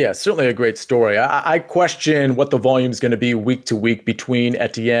 Yeah, certainly a great story. I question what the volume is going to be week to week between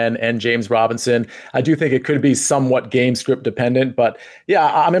Etienne and James Robinson. I do think it could be somewhat game script dependent, but yeah,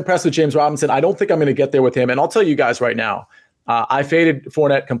 I'm impressed with James Robinson. I don't think I'm going to get there with him. And I'll tell you guys right now, I faded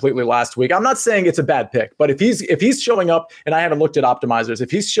Fournette completely last week. I'm not saying it's a bad pick, but if he's showing up, and I haven't looked at optimizers,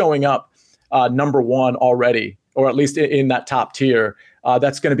 if he's showing up number one already, or at least in that top tier,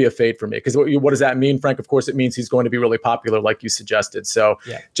 that's going to be a fade for me. Because what does that mean, Frank? Of course, it means he's going to be really popular, like you suggested. So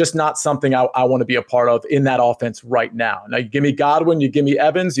just not something I want to be a part of in that offense right now. Now, you give me Godwin, you give me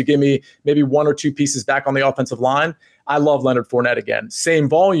Evans, you give me maybe one or two pieces back on the offensive line. I love Leonard Fournette again. Same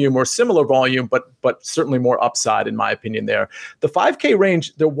volume or similar volume, but certainly more upside in my opinion there. The 5K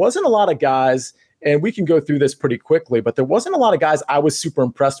range, there wasn't a lot of guys, and we can go through this pretty quickly, but there wasn't a lot of guys I was super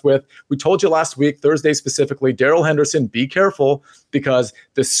impressed with. We told you last week, Thursday specifically, Darrell Henderson, be careful because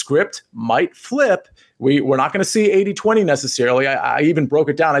the script might flip. We're not going to see 80-20 necessarily. I even broke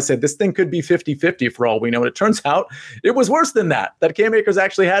it down. I said this thing could be 50-50 for all we know. And it turns out it was worse than that. That Cam Akers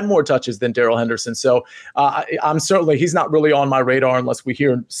actually had more touches than Darrell Henderson. So he's not really on my radar unless we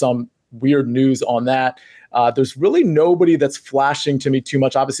hear some weird news on that. There's really nobody that's flashing to me too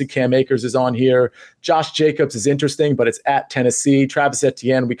much. Obviously, Cam Akers is on here. Josh Jacobs is interesting, but it's at Tennessee. Travis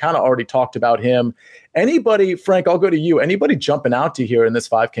Etienne, we kind of already talked about him. Anybody, Frank, I'll go to you. Anybody jumping out to here in this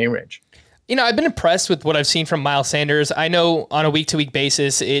 5K range? I've been impressed with what I've seen from Miles Sanders. I know on a week-to-week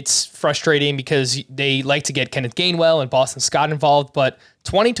basis, it's frustrating because they like to get Kenneth Gainwell and Boston Scott involved, but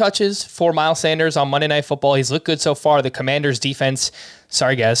 20 touches for Miles Sanders on Monday Night Football. He's looked good so far. The Commanders' defense,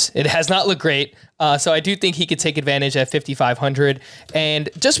 sorry guys, it has not looked great. So I do think he could take advantage at 5,500. And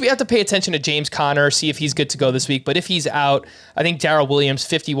just we have to pay attention to James Conner, see if he's good to go this week. But if he's out, I think Darrell Williams,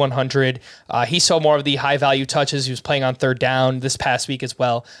 5,100. He saw more of the high-value touches. He was playing on third down this past week as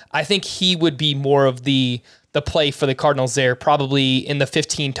well. I think he would be more of the play for the Cardinals there, probably in the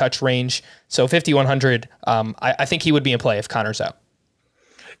 15-touch range. So 5,100, I think he would be in play if Conner's out.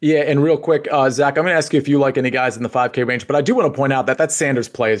 Yeah, and real quick, Zach, I'm going to ask you if you like any guys in the 5K range, but I do want to point out that Sanders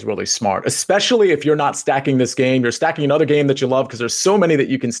play is really smart, especially if you're not stacking this game. You're stacking another game that you love because there's so many that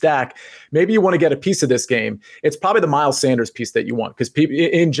you can stack. Maybe you want to get a piece of this game. It's probably the Miles Sanders piece that you want because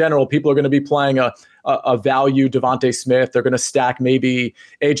in general, people are going to be playing a value Devontae Smith. They're going to stack maybe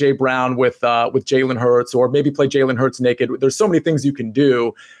A.J. Brown with Jalen Hurts, or maybe play Jalen Hurts naked. There's so many things you can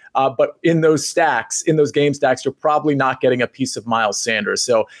do. But in those stacks, in those game stacks, you're probably not getting a piece of Miles Sanders.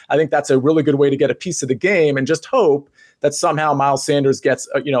 So I think that's a really good way to get a piece of the game and just hope that somehow Miles Sanders gets,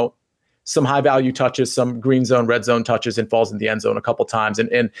 some high value touches, some green zone, red zone touches, and falls in the end zone a couple times.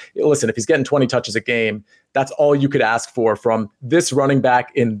 And listen, if he's getting 20 touches a game, that's all you could ask for from this running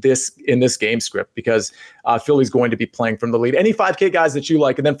back in this game script, because Philly's going to be playing from the lead. Any 5K guys that you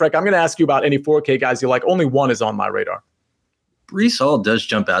like? And then Frank, I'm going to ask you about any 4K guys you like. Only one is on my radar. Breece Hall does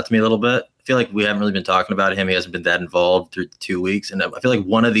jump out to me a little bit. I feel like we haven't really been talking about him. He hasn't been that involved through 2 weeks. And I feel like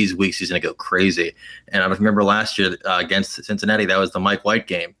one of these weeks he's going to go crazy. And I remember last year against Cincinnati, that was the Mike White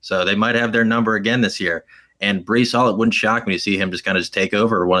game. So they might have their number again this year. And Breece Hall, it wouldn't shock me to see him just kind of take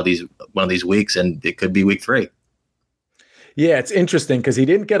over one of these weeks, and it could be week 3. Yeah, it's interesting because he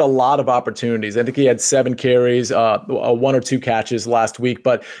didn't get a lot of opportunities. I think he had 7 carries, 1 or 2 catches last week.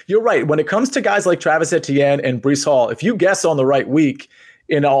 But you're right. When it comes to guys like Travis Etienne and Breece Hall, if you guess on the right week,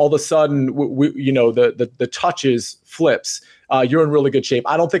 and all of a sudden, the touches flips, you're in really good shape.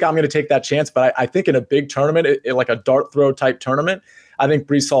 I don't think I'm going to take that chance, but I think in a big tournament, like a dart throw type tournament, I think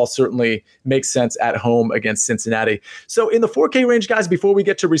Breece Hall certainly makes sense at home against Cincinnati. So in the 4K range, guys, before we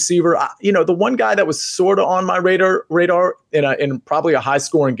get to receiver, the one guy that was sort of on my radar in probably a high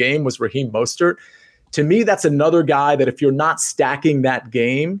scoring game was Raheem Mostert. To me, that's another guy that if you're not stacking that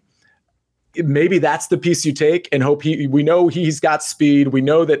game, maybe that's the piece you take and hope we know he's got speed. We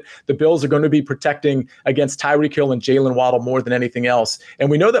know that the Bills are going to be protecting against Tyreek Hill and Jalen Waddle more than anything else. And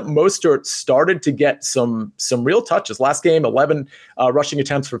we know that Mostert started to get some real touches. Last game, 11 rushing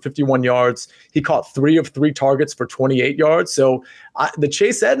attempts for 51 yards. He caught 3 of 3 targets for 28 yards. So the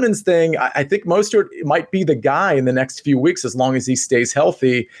Chase Edmonds thing, I think Mostert might be the guy in the next few weeks as long as he stays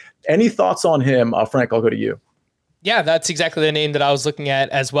healthy. Any thoughts on him? Frank, I'll go to you. Yeah, that's exactly the name that I was looking at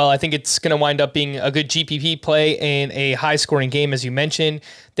as well. I think it's going to wind up being a good GPP play in a high-scoring game, as you mentioned.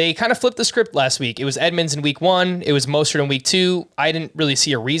 They kind of flipped the script last week. It was Edmonds in week 1. It was Mostert in week 2. I didn't really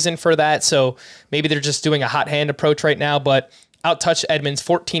see a reason for that, so maybe they're just doing a hot hand approach right now. But out-touched Edmonds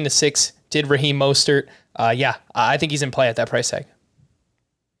 14-6, did Raheem Mostert. I think he's in play at that price tag.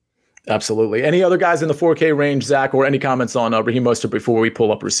 Absolutely. Any other guys in the 4K range, Zach, or any comments on Raheem Mostert before we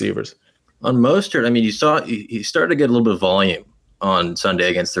pull up receivers? On Mostert, I mean, you saw he started to get a little bit of volume on Sunday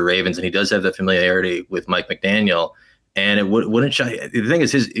against the Ravens, and he does have that familiarity with Mike McDaniel. And it wouldn't shy. The thing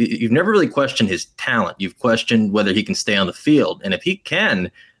is, you've never really questioned his talent. You've questioned whether he can stay on the field. And if he can,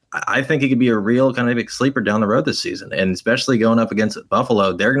 I think he could be a real kind of big sleeper down the road this season. And especially going up against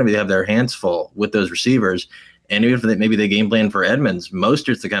Buffalo, they're going to have their hands full with those receivers. And even if maybe they game plan for Edmonds,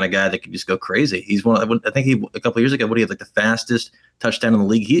 Mostert's the kind of guy that can just go crazy. He's one. I think a couple of years ago, he had like the fastest touchdown in the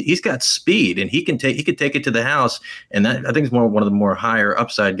league. He's got speed, and he could take it to the house. And that, I think, is one of the more higher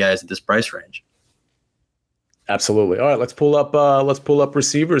upside guys at this price range. Absolutely. All right, let's pull up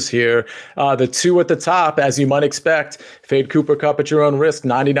receivers here. The two at the top, as you might expect, fade Cooper Kupp at your own risk.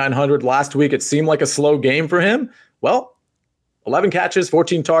 9,900 last week. It seemed like a slow game for him. Well, 11 catches,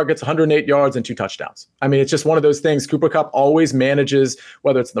 14 targets, 108 yards, and 2 touchdowns. I mean, it's just one of those things. Cooper Kupp always manages,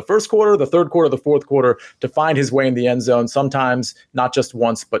 whether it's in the first quarter, the third quarter, the fourth quarter, to find his way in the end zone. Sometimes not just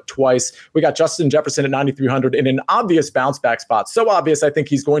once, but twice. We got Justin Jefferson at 9,300 in an obvious bounce back spot. So obvious, I think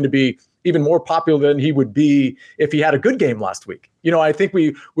he's going to be even more popular than he would be if he had a good game last week. You know, I think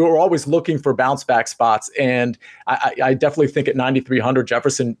we were always looking for bounce back spots, and I definitely think at 9,300,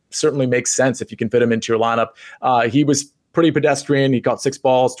 Jefferson certainly makes sense if you can fit him into your lineup. He was pretty pedestrian. He caught 6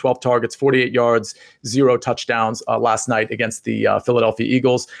 balls, 12 targets, 48 yards, 0 touchdowns last night against the Philadelphia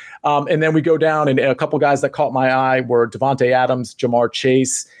Eagles. And then we go down, and a couple guys that caught my eye were Devontae Adams, Jamar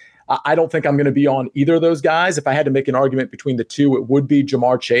Chase. I don't think I'm going to be on either of those guys. If I had to make an argument between the two, it would be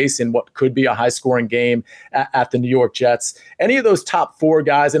Jamar Chase in what could be a high-scoring game at the New York Jets. Any of those top 4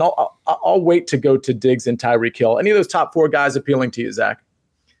 guys, and I'll wait to go to Diggs and Tyreek Hill. Any of those top 4 guys appealing to you, Zach?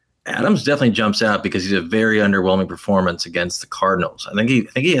 Adams definitely jumps out because he's a very underwhelming performance against the Cardinals. I think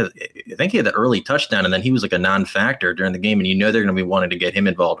he had the early touchdown, and then he was like a non-factor during the game, and you know they're going to be wanting to get him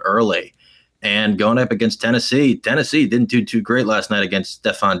involved early. And going up against Tennessee didn't do too great last night against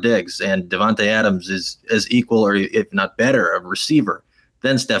Stephon Diggs, and Devontae Adams is as equal or if not better of a receiver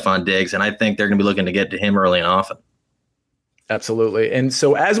than Stephon Diggs, and I think they're going to be looking to get to him early and often. Absolutely. And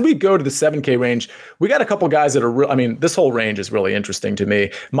so as we go to the 7K range, we got a couple guys that are this whole range is really interesting to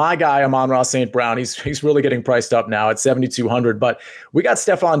me. My guy, Amon-Ra St. Brown, he's really getting priced up now at 7,200. But we got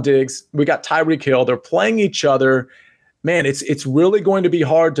Stephon Diggs, we got Tyreek Hill. They're playing each other. Man, it's really going to be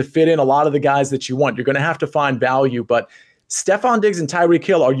hard to fit in a lot of the guys that you want. You're going to have to find value. But Stephon Diggs and Tyreek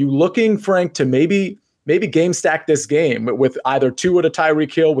Hill, are you looking, Frank, to maybe game stack this game with either Tua to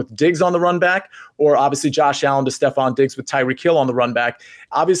Tyreek Hill with Diggs on the run back, or obviously Josh Allen to Stephon Diggs with Tyreek Hill on the run back?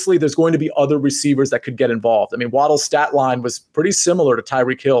 Obviously, there's going to be other receivers that could get involved. I mean, Waddle's stat line was pretty similar to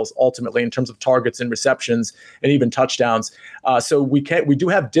Tyreek Hill's ultimately in terms of targets and receptions and even touchdowns. So we do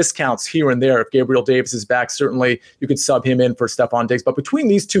have discounts here and there. If Gabriel Davis is back, certainly you could sub him in for Stephon Diggs. But between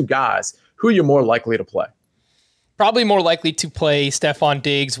these two guys, who are you more likely to play? Probably more likely to play Stephon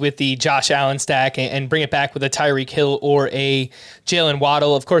Diggs with the Josh Allen stack and bring it back with a Tyreek Hill or a Jalen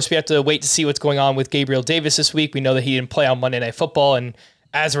Waddle. Of course, we have to wait to see what's going on with Gabriel Davis this week. We know that he didn't play on Monday Night Football, and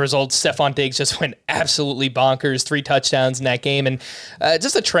as a result, Stephon Diggs just went absolutely bonkers, 3 touchdowns in that game. And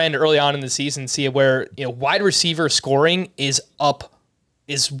just a trend early on in the season, see where wide receiver scoring is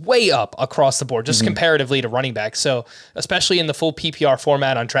way up across the board, just comparatively to running back. So especially in the full PPR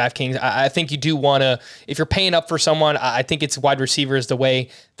format on DraftKings, I think you do want to, if you're paying up for someone, I think it's wide receiver is the way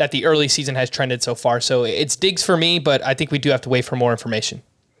that the early season has trended so far. So it's Diggs for me, but I think we do have to wait for more information.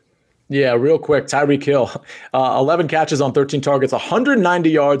 Yeah, real quick, Tyreek Hill, 11 catches on 13 targets, 190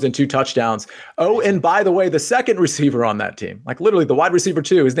 yards and 2 touchdowns. Oh, and by the way, the second receiver on that team, like literally the wide receiver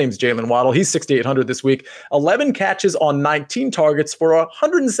too, his name's Jalen Waddle. He's 6,800 this week, 11 catches on 19 targets for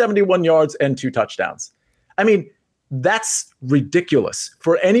 171 yards and 2 touchdowns. I mean, that's ridiculous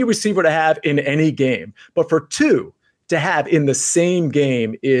for any receiver to have in any game, but for 2 to have in the same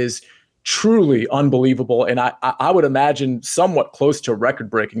game is truly unbelievable, and I would imagine somewhat close to record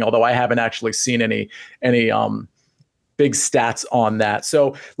breaking, although I haven't actually seen any big stats on that.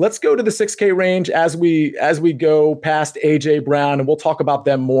 So let's go to the 6K range as we go past AJ Brown, and we'll talk about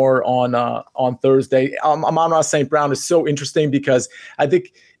them more on Thursday. Amon-Ra St. Brown is so interesting because I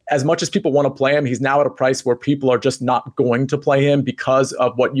think as much as people want to play him, he's now at a price where people are just not going to play him because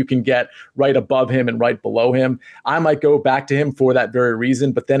of what you can get right above him and right below him. I might go back to him for that very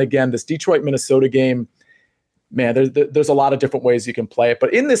reason. But then again, this Detroit-Minnesota game, man, there's a lot of different ways you can play it.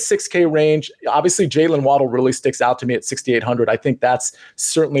 But in this 6K range, obviously Jalen Waddle really sticks out to me at 6,800. I think that's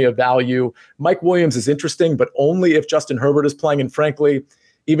certainly a value. Mike Williams is interesting, but only if Justin Herbert is playing. And frankly,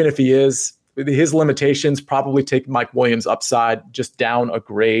 even if he is, his limitations probably take Mike Williams' upside just down a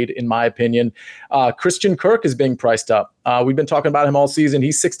grade, in my opinion. Christian Kirk is being priced up. We've been talking about him all season.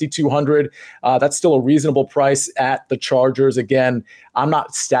 He's 6,200. That's still a reasonable price at the Chargers. Again, I'm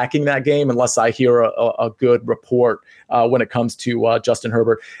not stacking that game unless I hear a good report when it comes to Justin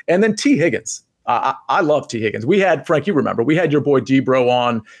Herbert. And then T. Higgins. I love T. Higgins. We had, Frank, you remember, we had your boy Debro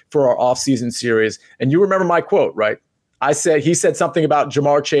on for our offseason series. And you remember my quote, right? He said something about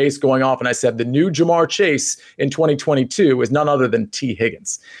Jamar Chase going off, and I said the new Jamar Chase in 2022 is none other than T.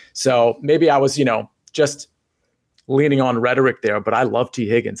 Higgins. So maybe I was, just leaning on rhetoric there, but I love T.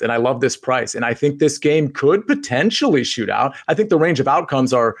 Higgins, and I love this price. And I think this game could potentially shoot out. I think the range of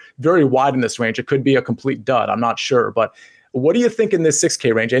outcomes are very wide in this range. It could be a complete dud. I'm not sure. But what do you think in this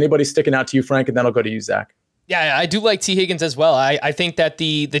 6K range? Anybody sticking out to you, Frank? And then I'll go to you, Zach. Yeah, I do like T. Higgins as well. I think that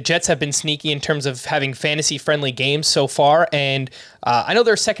the Jets have been sneaky in terms of having fantasy-friendly games so far, and I know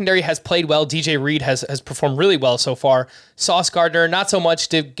their secondary has played well. DJ Reed has performed really well so far. Sauce Gardner, not so much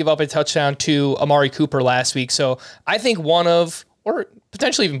to give up a touchdown to Amari Cooper last week. So I think one of, or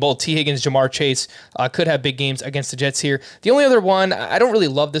potentially even both, T. Higgins, Jamar Chase could have big games against the Jets here. The only other one, I don't really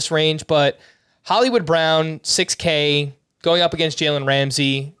love this range, but Hollywood Brown, 6K, going up against Jalen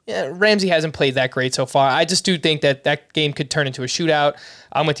Ramsey. Yeah, Ramsey hasn't played that great so far. I just do think that game could turn into a shootout.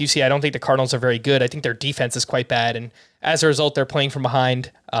 I'm with UC. I don't think the Cardinals are very good. I think their defense is quite bad. And as a result, they're playing from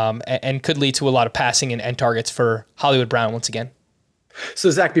behind and could lead to a lot of passing and targets for Hollywood Brown once again.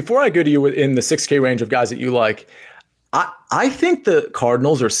 So, Zach, before I go to you in the 6K range of guys that you like, I think the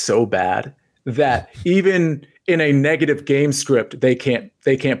Cardinals are so bad that even in a negative game script, they can't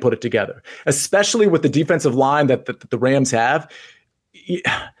put it together, especially with the defensive line that the Rams have.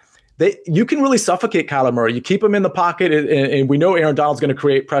 You can really suffocate Kyler Murray. You keep him in the pocket, and we know Aaron Donald's going to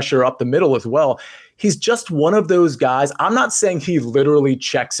create pressure up the middle as well. He's just one of those guys. I'm not saying he literally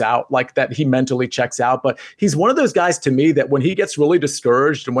checks out, like that he mentally checks out, but he's one of those guys to me that when he gets really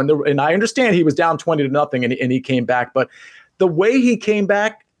discouraged and I understand he was down 20-0 and he came back, but the way he came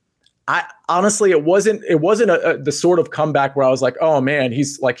back, I honestly, it wasn't the sort of comeback where I was like, oh man,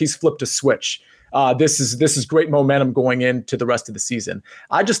 he's flipped a switch. This is great momentum going into the rest of the season.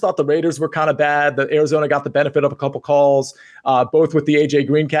 I just thought the Raiders were kind of bad. The Arizona got the benefit of a couple calls, both with the AJ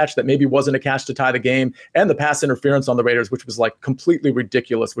Green catch that maybe wasn't a catch to tie the game, and the pass interference on the Raiders, which was like completely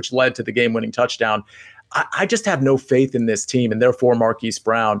ridiculous, which led to the game-winning touchdown. I just have no faith in this team, and therefore Marquise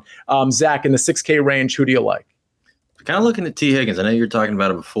Brown. Zach, in the 6K range, who do you like? Kind of looking at T. Higgins. I know you were talking about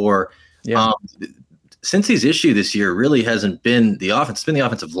it before. Yeah. Cincy's issue this year really hasn't been the offense. It's been the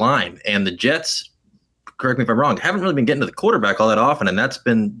offensive line. And the Jets, correct me if I'm wrong, haven't really been getting to the quarterback all that often. And that's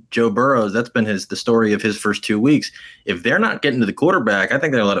been Joe Burrow's. That's been the story of his first 2 weeks. If they're not getting to the quarterback, I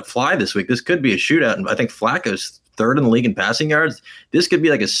think they'll let it fly this week. This could be a shootout. And I think Flacco's third in the league in passing yards. This could be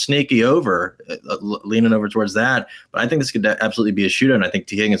like a sneaky over, leaning over towards that. But I think this could absolutely be a shootout. And I think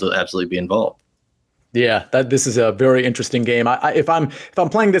T. Higgins will absolutely be involved. Yeah, this is a very interesting game. If I'm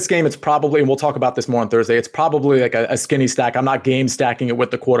playing this game, it's probably, and we'll talk about this more on Thursday, it's probably like a skinny stack. I'm not game stacking it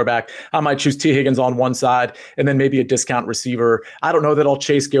with the quarterback. I might choose T. Higgins on one side and then maybe a discount receiver. I don't know that I'll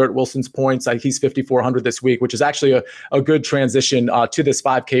chase Garrett Wilson's points. He's 5,400 this week, which is actually a good transition to this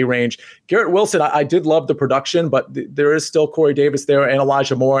 5K range. Garrett Wilson, I did love the production, but there is still Corey Davis there and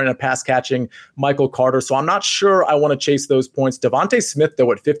Elijah Moore and a pass catching Michael Carter. So I'm not sure I want to chase those points. Devontae Smith,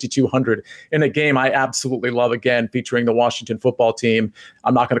 though, at 5,200 in a game I absolutely love, again, featuring the Washington football team.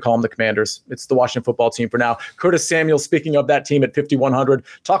 I'm not going to call them the Commanders. It's the Washington football team for now. Curtis Samuel, speaking of that team at 5,100,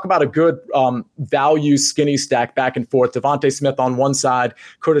 talk about a good value skinny stack back and forth. Devontae Smith on one side,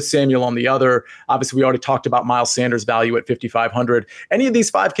 Curtis Samuel on the other. Obviously, we already talked about Miles Sanders' value at 5,500. Any of these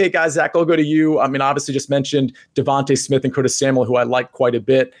 5K guys, Zach, I'll go to you. I mean, obviously just mentioned Devontae Smith and Curtis Samuel, who I like quite a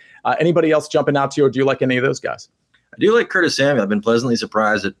bit. Anybody else jumping out to you, or do you like any of those guys? I do like Curtis Samuel. I've been pleasantly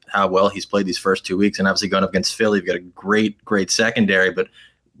surprised at how well he's played these first 2 weeks. And obviously going up against Philly, you've got a great secondary. But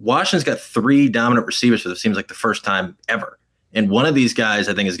Washington's got three dominant receivers for it seems like the first time ever. And one of these guys,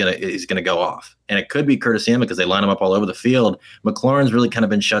 I think, is gonna go off. And it could be Curtis Samuel because they line him up all over the field. McLaurin's really kind of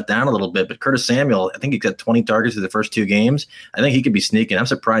been shut down a little bit. But Curtis Samuel, I think he's got 20 targets through the first two games. I think he could be sneaking. I'm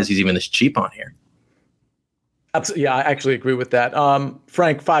surprised he's even this cheap on here. Absolutely. Yeah, I actually agree with that.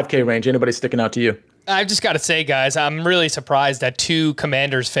 Frank, 5K range. Anybody sticking out to you? I've just got to say, guys, I'm really surprised that two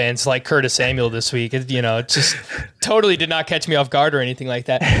Commanders fans like Curtis Samuel this week. It just totally did not catch me off guard or anything like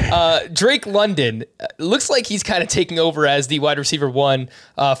that. Drake London looks like he's kind of taking over as the wide receiver one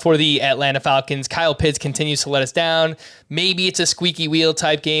for the Atlanta Falcons. Kyle Pitts continues to let us down. Maybe it's a squeaky wheel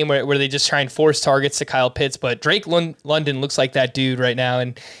type game where they just try and force targets to Kyle Pitts, but Drake London looks like that dude right now,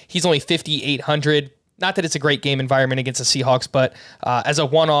 and he's only 5,800. Not that it's a great game environment against the Seahawks, but as a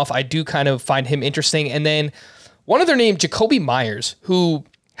one-off, I do kind of find him interesting. And then one other name, Jakobi Meyers, who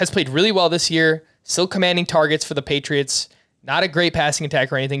has played really well this year, still commanding targets for the Patriots. Not a great passing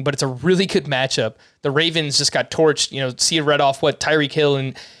attack or anything, but it's a really good matchup. The Ravens just got torched. Sia read off what Tyreek Hill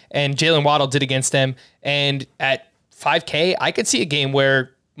and Jalen Waddle did against them. And at $5K, I could see a game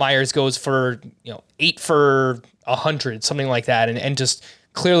where Myers goes for 8 for 100, something like that, and just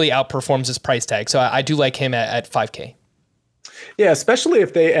clearly outperforms his price tag. So I do like him at $5K. Yeah, especially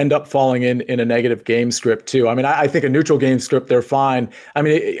if they end up falling in a negative game script too. I mean, I think a neutral game script, they're fine. I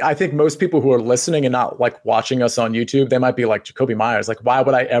mean, I think most people who are listening and not like watching us on YouTube, they might be like, Jakobi Meyers, like, why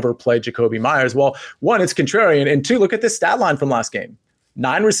would I ever play Jakobi Meyers? Well, one, it's contrarian, and two, look at this stat line from last game.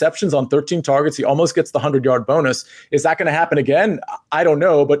 9 receptions on 13 targets. He almost gets the 100-yard bonus. Is that going to happen again? I don't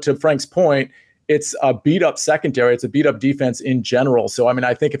know. But to Frank's point, it's a beat-up secondary. It's a beat-up defense in general. So, I mean,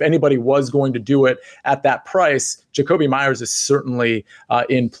 I think if anybody was going to do it at that price, Jakobi Meyers is certainly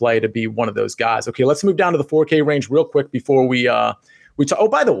in play to be one of those guys. Okay, let's move down to the 4K range real quick before we talk. Oh,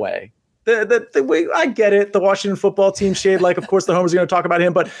 by the way, I get it. The Washington football team shade, like, of course, the homers are going to talk about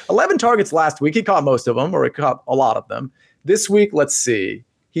him. But 11 targets last week. He caught most of them, or he caught a lot of them. This week, let's see.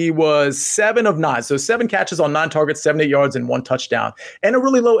 He was 7 of 9. So 7 catches on 9 targets, 78 yards, and 1 touchdown. And a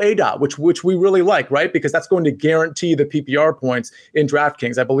really low ADOT, which we really like, right? Because that's going to guarantee the PPR points in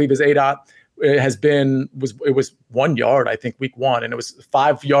DraftKings. I believe his ADOT was 1 yard, I think, week 1, and it was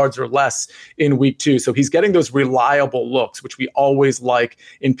 5 yards or less in week 2. So he's getting those reliable looks, which we always like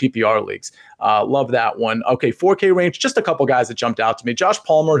in PPR leagues. Love that one. Okay, 4K range, just a couple guys that jumped out to me. Josh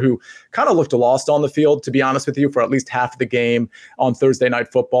Palmer, who kind of looked lost on the field, to be honest with you, for at least half of the game on Thursday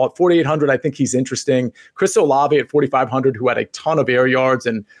Night Football. At 4,800, I think he's interesting. Chris Olave at 4,500, who had a ton of air yards,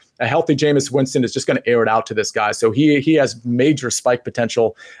 and a healthy Jameis Winston is just going to air it out to this guy. So he has major spike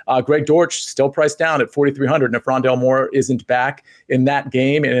potential. Greg Dortch still priced down at 4,300. And if Rondale Moore isn't back in that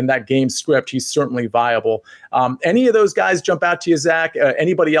game and in that game script, he's certainly viable. Any of those guys jump out to you, Zach?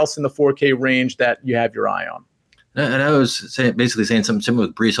 Anybody else in the 4K range that you have your eye on? And I was basically saying something similar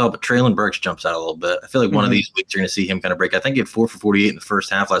with Breece Hall, but Treylon Burks jumps out a little bit. I feel like one of these weeks you're going to see him kind of break. I think he had 4 for 48 in the first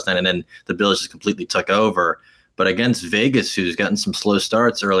half last night, and then the Bills just completely took over. But against Vegas, who's gotten some slow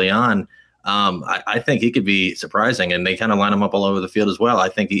starts early on, I think he could be surprising, and they kind of line him up all over the field as well. I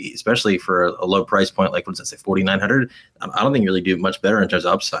think especially for a low price point, like, what does that say, 4,900? I don't think you really do much better in terms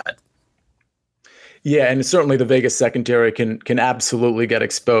of upside. Yeah, and certainly the Vegas secondary can absolutely get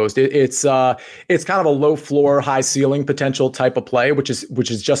exposed. It's kind of a low floor, high ceiling potential type of play, which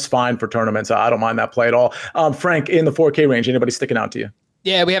is just fine for tournaments. I don't mind that play at all. Frank, in the 4K range, anybody sticking out to you?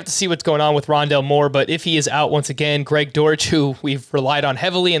 Yeah, we have to see what's going on with Rondale Moore, but if he is out once again, Greg Dortch, who we've relied on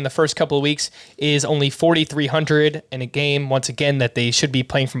heavily in the first couple of weeks, is only 4,300 in a game, once again, that they should be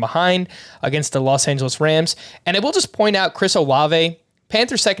playing from behind against the Los Angeles Rams. And I will just point out Chris Olave.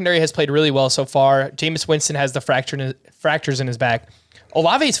 Panthers secondary has played really well so far. Jameis Winston has the fractures in his back.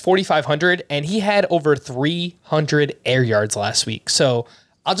 Olave is 4,500, and he had over 300 air yards last week. So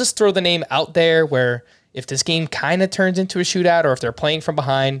I'll just throw the name out there where if this game kind of turns into a shootout or if they're playing from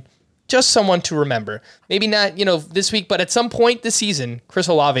behind, just someone to remember. Maybe not, this week, but at some point this season, Chris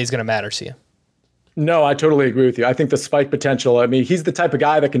Olave is going to matter to you. No, I totally agree with you. I think the spike potential, I mean, he's the type of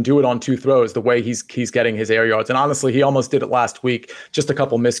guy that can do it on 2 throws, the way he's getting his air yards. And honestly, he almost did it last week. Just a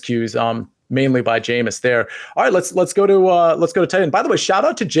couple miscues, mainly by Jameis there. All right, let's go to tight end. By the way, shout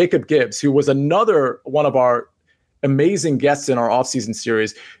out to Jacob Gibbs, who was another one of our amazing guests in our offseason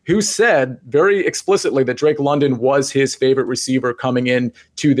series, who said very explicitly that Drake London was his favorite receiver coming in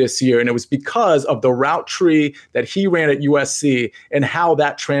to this year. And it was because of the route tree that he ran at USC and how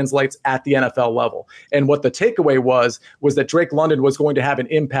that translates at the NFL level. And what the takeaway was that Drake London was going to have an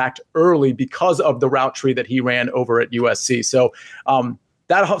impact early because of the route tree that he ran over at USC. So,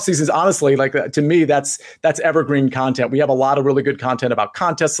 that offseason is honestly, like, to me, that's evergreen content. We have a lot of really good content about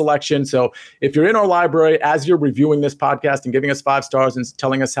contest selection. So if you're in our library, as you're reviewing this podcast and giving us 5 stars and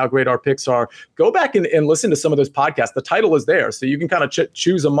telling us how great our picks are, go back and listen to some of those podcasts. The title is there, so you can kind of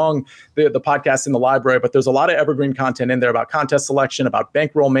choose among the podcasts in the library. But there's a lot of evergreen content in there about contest selection, about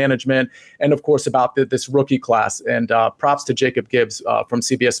bankroll management, and of course about this rookie class. And props to Jacob Gibbs from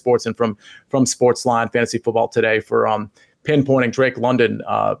CBS Sports and from Sportsline Fantasy Football Today for pinpointing Drake London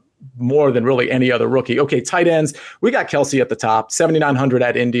more than really any other rookie. Okay, tight ends. We got Kelsey at the top, 7,900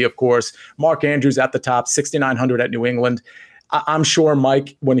 at Indy, of course. Mark Andrews at the top, 6,900 at New England. I'm sure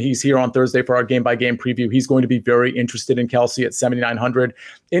Mike, when he's here on Thursday for our game-by-game preview, he's going to be very interested in Kelce at 7,900.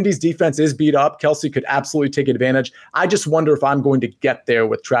 Indy's defense is beat up. Kelce could absolutely take advantage. I just wonder if I'm going to get there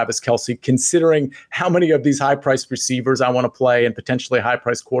with Travis Kelce, considering how many of these high-priced receivers I want to play and potentially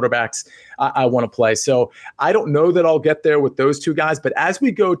high-priced quarterbacks I want to play. So I don't know that I'll get there with those two guys, but as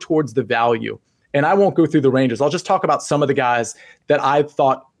we go towards the value, and I won't go through the ranges, I'll just talk about some of the guys that I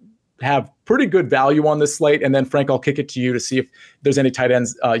thought have pretty good value on this slate. And then, Frank, I'll kick it to you to see if there's any tight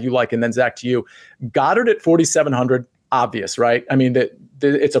ends you like. And then, Zach, to you. Goddard at 4,700, obvious, right? I mean,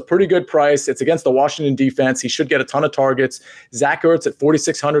 it's a pretty good price. It's against the Washington defense. He should get a ton of targets. Zach Ertz at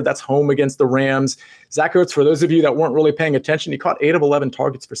 4,600. That's home against the Rams. Zach Ertz, for those of you that weren't really paying attention, he caught 8 of 11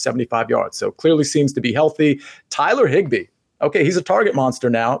 targets for 75 yards. So clearly seems to be healthy. Tyler Higbee. Okay, he's a target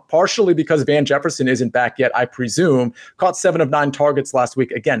monster now, partially because Van Jefferson isn't back yet, I presume. Caught 7 of 9 targets last week.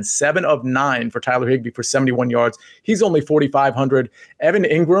 Again, 7 of 9 for Tyler Higbee for 71 yards. He's only 4,500. Evan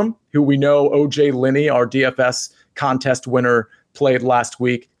Ingram, who we know O.J. Linney, our DFS contest winner, played last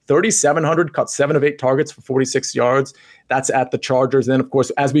week. 3,700, caught 7 of 8 targets for 46 yards. That's at the Chargers. And then, of course,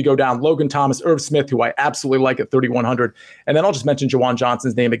 as we go down, Logan Thomas, Irv Smith, who I absolutely like at 3,100. And then I'll just mention Juwan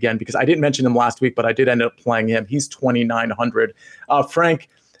Johnson's name again because I didn't mention him last week, but I did end up playing him. He's 2,900. Frank,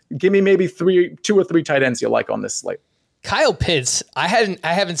 give me maybe 2 or 3 tight ends you like on this slate. Kyle Pitts, I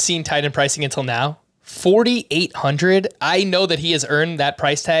haven't seen tight end pricing until now. 4,800. I know that he has earned that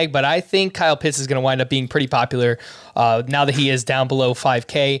price tag, but I think Kyle Pitts is going to wind up being pretty popular now that he is down below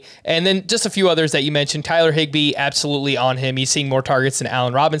 5K. And then just a few others that you mentioned. Tyler Higbee, absolutely on him. He's seeing more targets than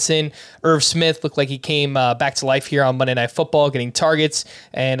Allen Robinson. Irv Smith looked like he came back to life here on Monday Night Football, getting targets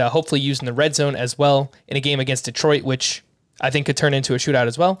and hopefully using the red zone as well in a game against Detroit, which I think could turn into a shootout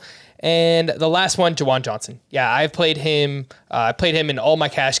as well. And the last one, Juwan Johnson. Yeah, I've played him. I played him in all my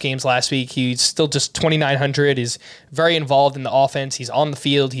cash games last week. He's still just 2,900. He's very involved in the offense. He's on the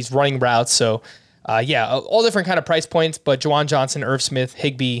field. He's running routes. So, all different kind of price points. But Juwan Johnson, Irv Smith,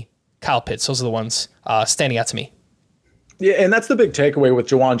 Higbee, Kyle Pitts, those are the ones standing out to me. Yeah, and that's the big takeaway with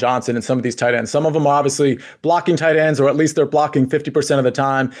Juwan Johnson and some of these tight ends. Some of them are obviously blocking tight ends, or at least they're blocking 50% of the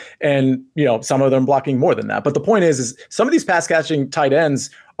time. And, some of them blocking more than that. But the point is some of these pass catching tight ends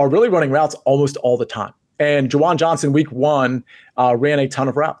are really running routes almost all the time. And Juwan Johnson, week 1, ran a ton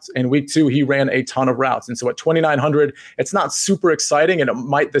of routes. And week 2, he ran a ton of routes. And so at 2,900, it's not super exciting, and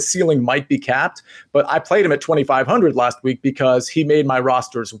the ceiling might be capped. But I played him at 2,500 last week because he made my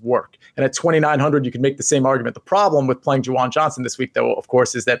rosters work. And at 2,900, you can make the same argument. The problem with playing Juwan Johnson this week, though, of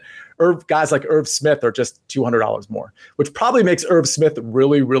course, is that guys like Irv Smith are just $200 more, which probably makes Irv Smith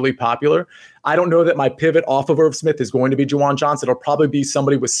really, really popular. I don't know that my pivot off of Irv Smith is going to be Juwan Johnson. It'll probably be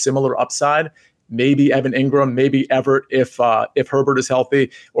somebody with similar upside. Maybe Evan Ingram, maybe Everett if Herbert is healthy,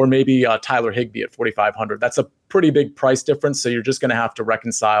 or maybe Tyler Higbee at 4,500. That's a pretty big price difference, so you're just going to have to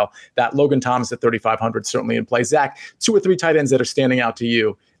reconcile that. Logan Thomas at 3,500 certainly in play. Zach, 2 or 3 tight ends that are standing out to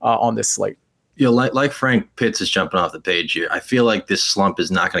you on this slate. Like Frank, Pitts is jumping off the page here. I feel like this slump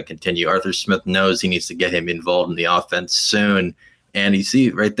is not going to continue. Arthur Smith knows he needs to get him involved in the offense soon. And you see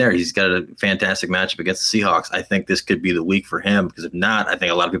right there, he's got a fantastic matchup against the Seahawks. I think this could be the week for him, because if not, I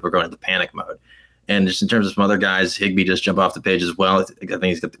think a lot of people are going into panic mode. And just in terms of some other guys, Higbee just jumped off the page as well. I think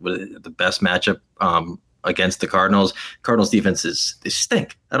he's got the best matchup against the Cardinals. Cardinals defenses, they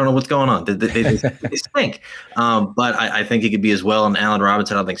stink. I don't know what's going on. They stink. But I think he could be as well. And Allen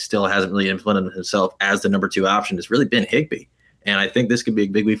Robinson, I think, still hasn't really implemented himself as the number 2 option. It's really been Higbee. And I think this could be a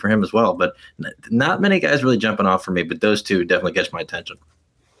big week for him as well. But not many guys really jumping off for me, but those 2 definitely catch my attention.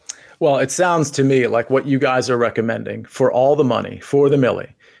 Well, it sounds to me like what you guys are recommending for all the money, for the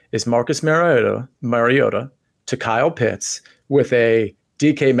millie, is Marcus Mariota to Kyle Pitts with a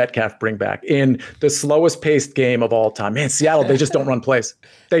DK Metcalf bring back in the slowest paced game of all time. Man, Seattle, they just don't run plays.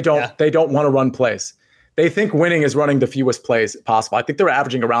 They don't want to run plays. They think winning is running the fewest plays possible. I think they're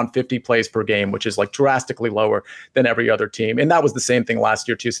averaging around 50 plays per game, which is like drastically lower than every other team. And that was the same thing last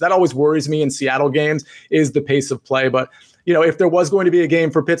year too. So that always worries me in Seattle games, is the pace of play. But if there was going to be a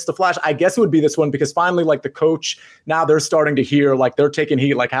game for Pitts to flash, I guess it would be this one, because finally, like, the coach, now they're starting to hear, like, they're taking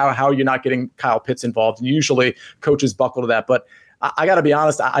heat, like, how are you not getting Kyle Pitts involved? And usually coaches buckle to that. But I got to be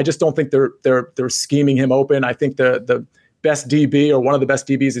honest, I just don't think they're scheming him open. I think the best DB, or one of the best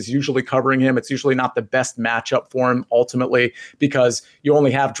DBs, is usually covering him. It's usually not the best matchup for him ultimately, because you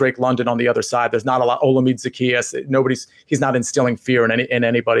only have Drake London on the other side. There's not a lot. Olamide Zaccheaus. He's not instilling fear in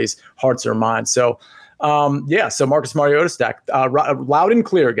anybody's hearts or minds. So. So Marcus Mariota stack, loud and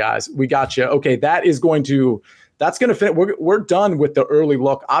clear, guys. We got you. Okay, that is going to that's going to fit. We're done with the early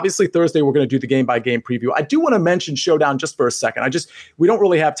look. Obviously, Thursday, we're going to do the game-by-game preview. I do want to mention Showdown just for a second. We don't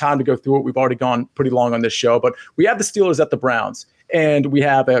really have time to go through it. We've already gone pretty long on this show, but we have the Steelers at the Browns. And we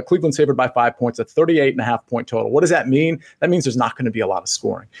have Cleveland favored by 5 points, a 38.5 point total. What does that mean? That means there's not going to be a lot of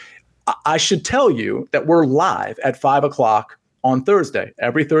scoring. I should tell you that we're live at 5 o'clock on Thursday.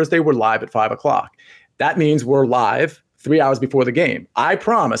 Every Thursday, we're live at 5 o'clock. That means we're live 3 hours before the game. I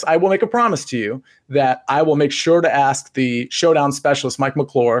will make a promise to you that I will make sure to ask the Showdown specialist, Mike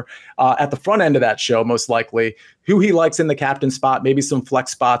McClure, at the front end of that show, most likely, who he likes in the captain spot, maybe some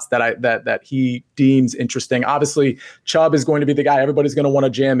flex spots that he deems interesting. Obviously, Chubb is going to be the guy everybody's going to want to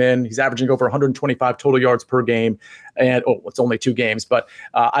jam in. He's averaging over 125 total yards per game. And, it's only 2 games, but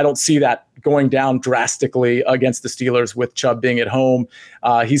I don't see that going down drastically against the Steelers with Chubb being at home.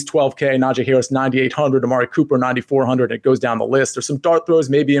 He's 12K, Najee Harris 9,800, Amari Cooper 9,400. It goes down the list. There's some dart throws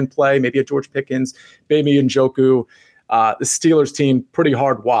maybe in play, maybe a George Pickens, maybe Njoku. The Steelers team, pretty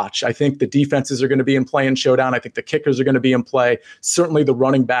hard watch. I think the defenses are going to be in play in Showdown. I think the kickers are going to be in play. Certainly the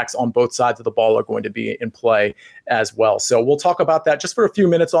running backs on both sides of the ball are going to be in play as well. So we'll talk about that just for a few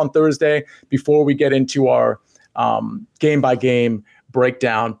minutes on Thursday before we get into our game-by-game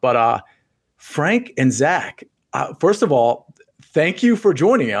breakdown. But Frank and Zach, first of all, thank you for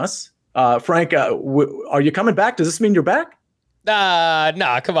joining us. Frank, are you coming back? Does this mean you're back?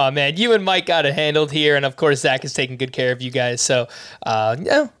 Nah, come on, man. You and Mike got it handled here, and of course, Zach is taking good care of you guys. So,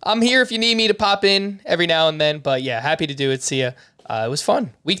 I'm here if you need me to pop in every now and then. But yeah, happy to do it. See ya. It was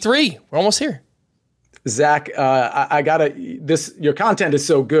fun. Week 3, we're almost here. Zach, your content is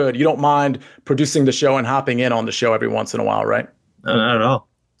so good. You don't mind producing the show and hopping in on the show every once in a while, right? No, not at all.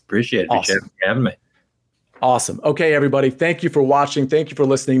 Appreciate it. Awesome. Appreciate you having me. Awesome. Okay, everybody. Thank you for watching. Thank you for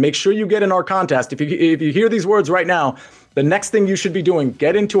listening. Make sure you get in our contest. If you hear these words right now, the next thing you should be doing,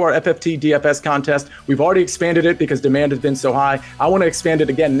 get into our FFT DFS contest. We've already expanded it because demand has been so high. I want to expand it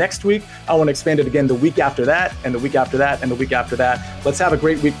again next week. I want to expand it again the week after that, and the week after that, and the week after that. Let's have a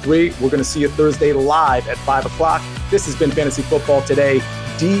great week 3. We're going to see you Thursday live at 5 o'clock. This has been Fantasy Football Today,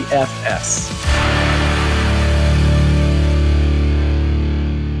 DFS.